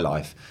in my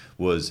life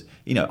was,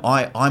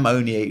 I'm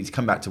only, it's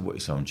come back to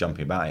what, so I'm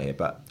jumping about here,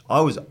 but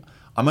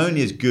I'm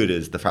only as good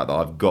as the fact that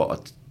I've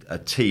got a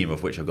team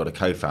of which I've got a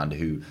co-founder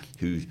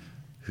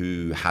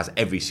who has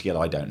every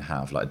skill I don't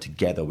have. Like,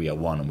 together we are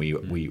one, and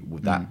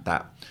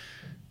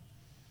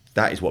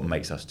that is what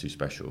makes us two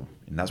special,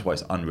 and that's why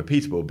it's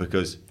unrepeatable,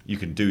 because you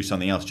can do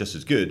something else just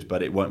as good,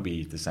 but it won't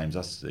be the same as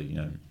us. I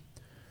don't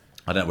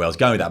know where I was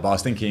going with that, but I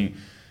was thinking,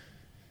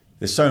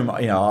 there's so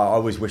much. I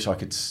always wish I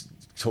could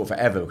talk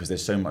forever because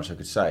there's so much I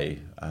could say.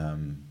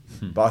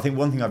 But I think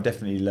one thing I've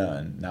definitely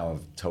learned now,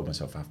 I've told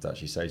myself I have to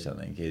actually say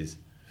something, is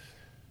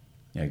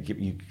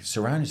you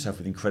surround yourself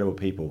with incredible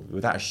people.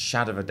 Without a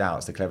shadow of a doubt,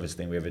 it's the cleverest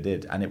thing we ever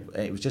did, and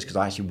it was just because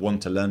I actually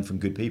want to learn from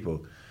good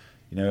people.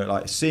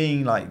 Like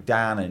seeing like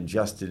Dan and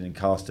Justin and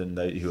Carsten,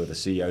 who are the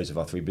CEOs of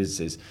our 3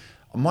 businesses,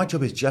 my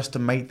job is just to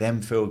make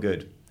them feel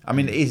good. I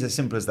mean, it is as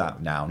simple as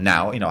that now.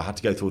 I had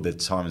to go through all the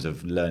times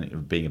of learning,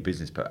 of being a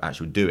business, but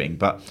actually doing.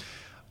 But,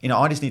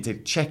 I just need to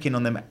check in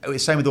on them.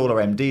 Same with all our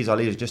MDs, our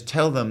leaders. Just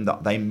tell them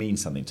that they mean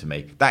something to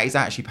me. That is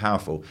actually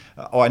powerful.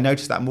 I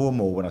notice that more and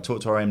more when I talk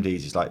to our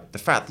MDs. It's like the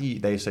fact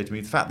that they say to me,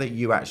 the fact that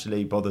you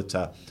actually bothered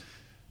to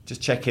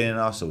just check in on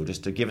us, or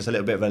just to give us a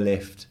little bit of a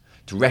lift,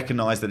 to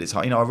recognise that it's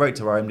hard. I wrote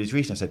to our MDs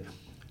recently. I said,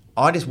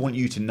 I just want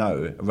you to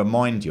know,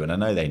 remind you, and I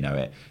know they know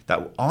it,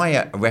 that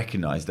I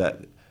recognise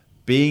that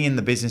being in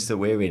the business that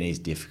we're in is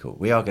difficult.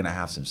 We are going to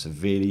have some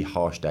severely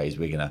harsh days.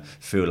 We're going to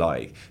feel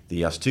like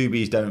the us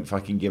 2Bs don't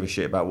fucking give a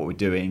shit about what we're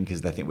doing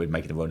because they think we're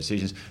making the wrong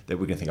decisions. That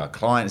we're going to think our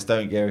clients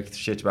don't give a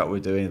shit about what we're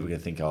doing. We're going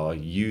to think our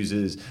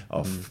users,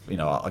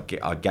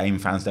 our game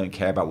fans don't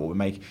care about what we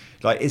make.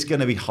 Like, it's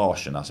going to be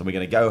harsh on us, and we're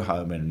going to go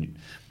home, and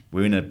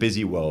we're in a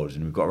busy world,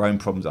 and we've got our own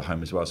problems at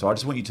home as well. So I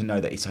just want you to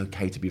know that it's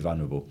okay to be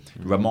vulnerable.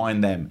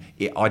 Remind them,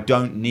 I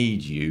don't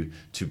need you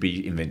to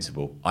be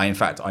invincible. In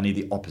fact, I need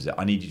the opposite.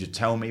 I need you to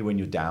tell me when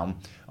you're down.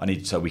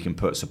 So we can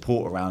put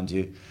support around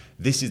you.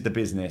 This is the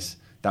business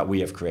that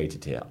we have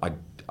created here. I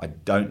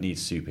don't need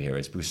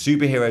superheroes, because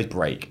superheroes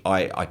break.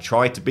 I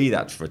tried to be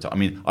that for a time. I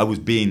mean, I was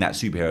being that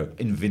superhero,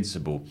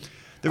 invincible.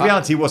 The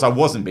reality was I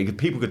wasn't, because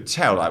people could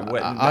tell.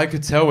 I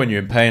could tell when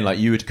you're in pain. Like,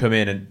 you would come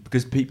in, and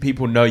because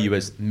people know you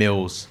as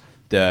Mills,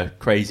 the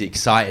crazy,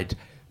 excited,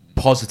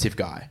 positive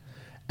guy,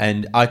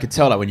 and I could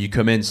tell that when you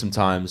come in,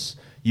 sometimes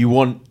you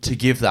want to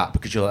give that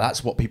because you're like,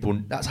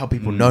 that's how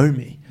people know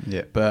me.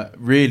 Yeah. But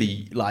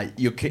really, like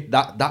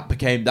that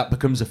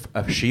becomes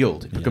a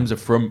shield. It becomes a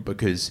front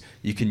because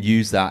you can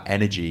use that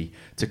energy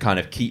to kind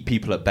of keep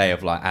people at bay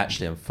of like,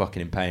 actually, I'm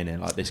fucking in pain and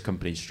like this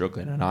company's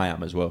struggling and I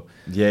am as well.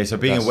 Yeah, so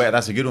being aware,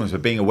 that's a good one. So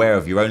being aware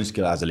of your own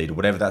skill as a leader,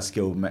 whatever that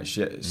skill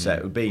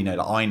set would be, you know,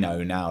 like I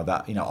know now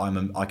that, you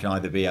know, I can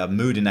either be a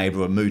mood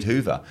enabler or a mood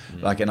hoover.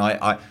 Like, and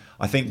I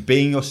think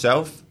being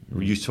yourself,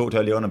 you talked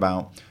earlier on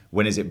about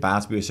when is it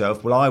bad to be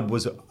yourself? Well,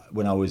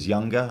 when I was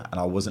younger and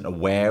I wasn't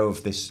aware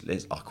of this,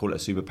 I call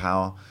it a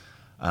superpower.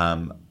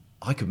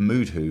 I could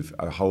mood hoove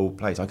a whole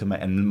place.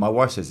 And my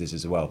wife says this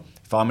as well.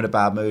 If I'm in a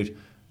bad mood,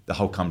 the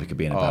whole company could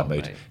be in a bad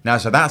mood. Mate. Now,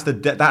 so that's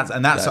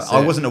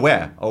I wasn't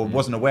aware. I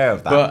wasn't aware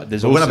of that.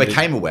 But when I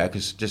became aware,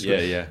 because just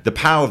the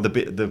power of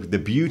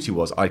the beauty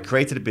was I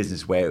created a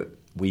business where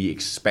we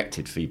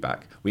expected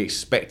feedback. We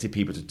expected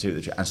people to do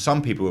the truth. And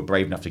some people were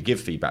brave enough to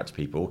give feedback to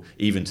people,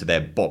 even to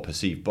their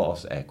perceived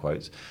boss, air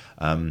quotes.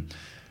 But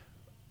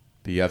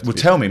you have to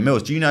tell me,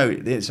 Mills, do you know,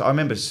 I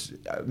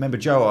remember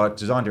Joe, our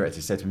design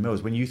director, said to me,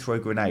 Mills, when you throw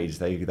grenades,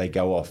 they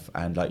go off.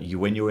 And like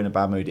when you're in a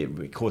bad mood,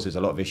 it causes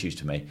a lot of issues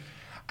to me.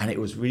 And it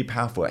was really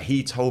powerful.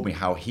 He told me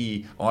how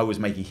I was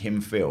making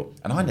him feel.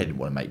 And I didn't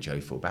want to make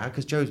Joe feel bad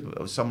because Joe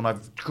was someone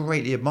I've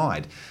greatly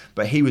admired.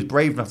 But he was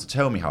brave enough to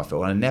tell me how I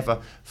felt. And I never,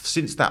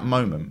 since that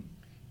moment,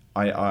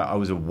 I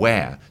was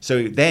aware.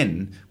 So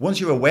then, once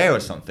you're aware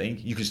of something,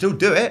 you can still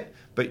do it,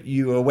 but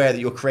you're aware that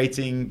you're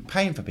creating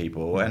pain for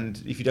people.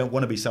 And if you don't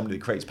want to be somebody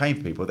that creates pain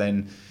for people,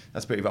 then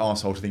that's a bit of an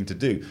arsehole thing to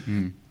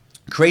do.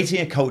 Creating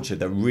a culture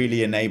that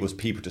really enables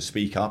people to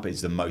speak up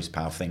is the most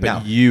powerful thing. But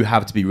now, you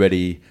have to be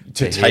ready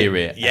to hear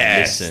it, and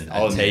listen,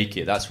 and Oh, take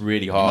it. That's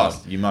really hard.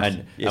 You must.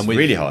 It's with-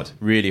 really hard.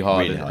 Really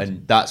hard. Really hard.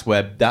 And that's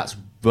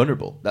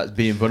vulnerable. That's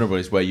being vulnerable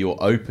is where you're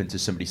open to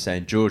somebody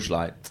saying, George,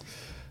 like,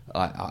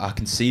 I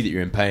can see that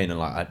you're in pain, and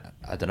like,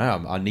 I don't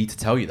know, I need to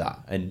tell you that.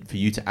 And for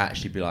you to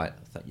actually be like,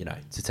 you know,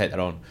 to take that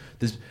on.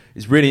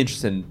 It's really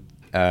interesting.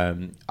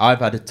 I've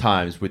had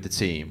times with the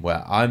team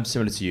where I'm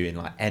similar to you in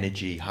like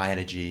energy, high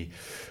energy,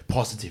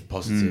 positive.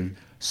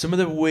 Some of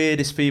the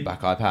weirdest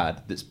feedback I've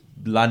had that's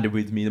landed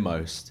with me the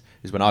most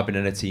is when I've been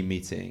in a team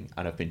meeting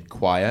and I've been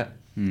quiet,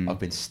 I've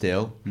been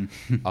still,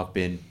 I've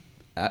been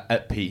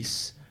at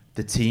peace.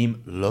 The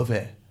team love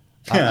it.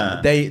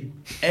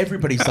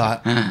 Everybody's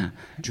like,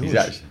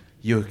 George,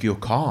 you're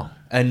calm,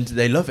 and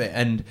they love it.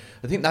 And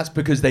I think that's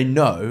because they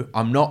know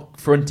I'm not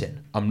fronting.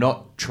 I'm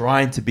not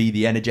trying to be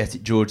the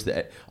energetic George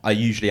that I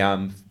usually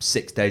am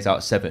 6 days out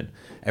of 7.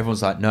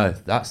 Everyone's like, no,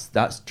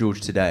 that's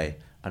George today,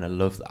 and I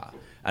love that.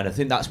 And I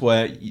think that's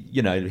where,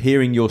 you know,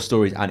 hearing your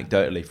stories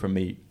anecdotally from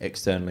me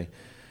externally,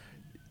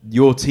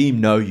 your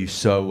team know you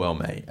so well,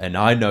 mate. And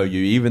I know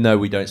you, even though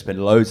we don't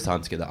spend loads of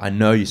time together, I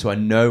know you. So I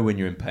know when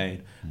you're in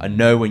pain. I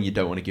know when you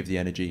don't want to give the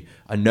energy.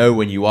 I know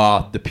when you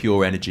are the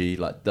pure energy,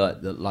 like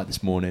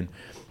this morning.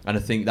 And I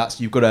think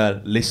you've got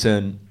to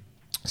listen,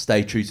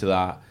 stay true to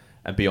that,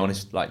 and be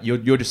honest. Like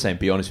you're just saying,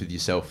 be honest with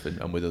yourself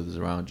and with others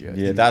around you.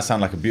 Yeah, that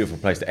sounds like a beautiful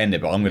place to end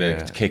it, but I'm going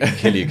to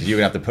kill you because you're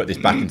going to have to put this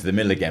back into the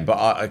middle again.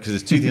 But because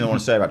there's two things I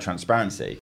want to say about transparency.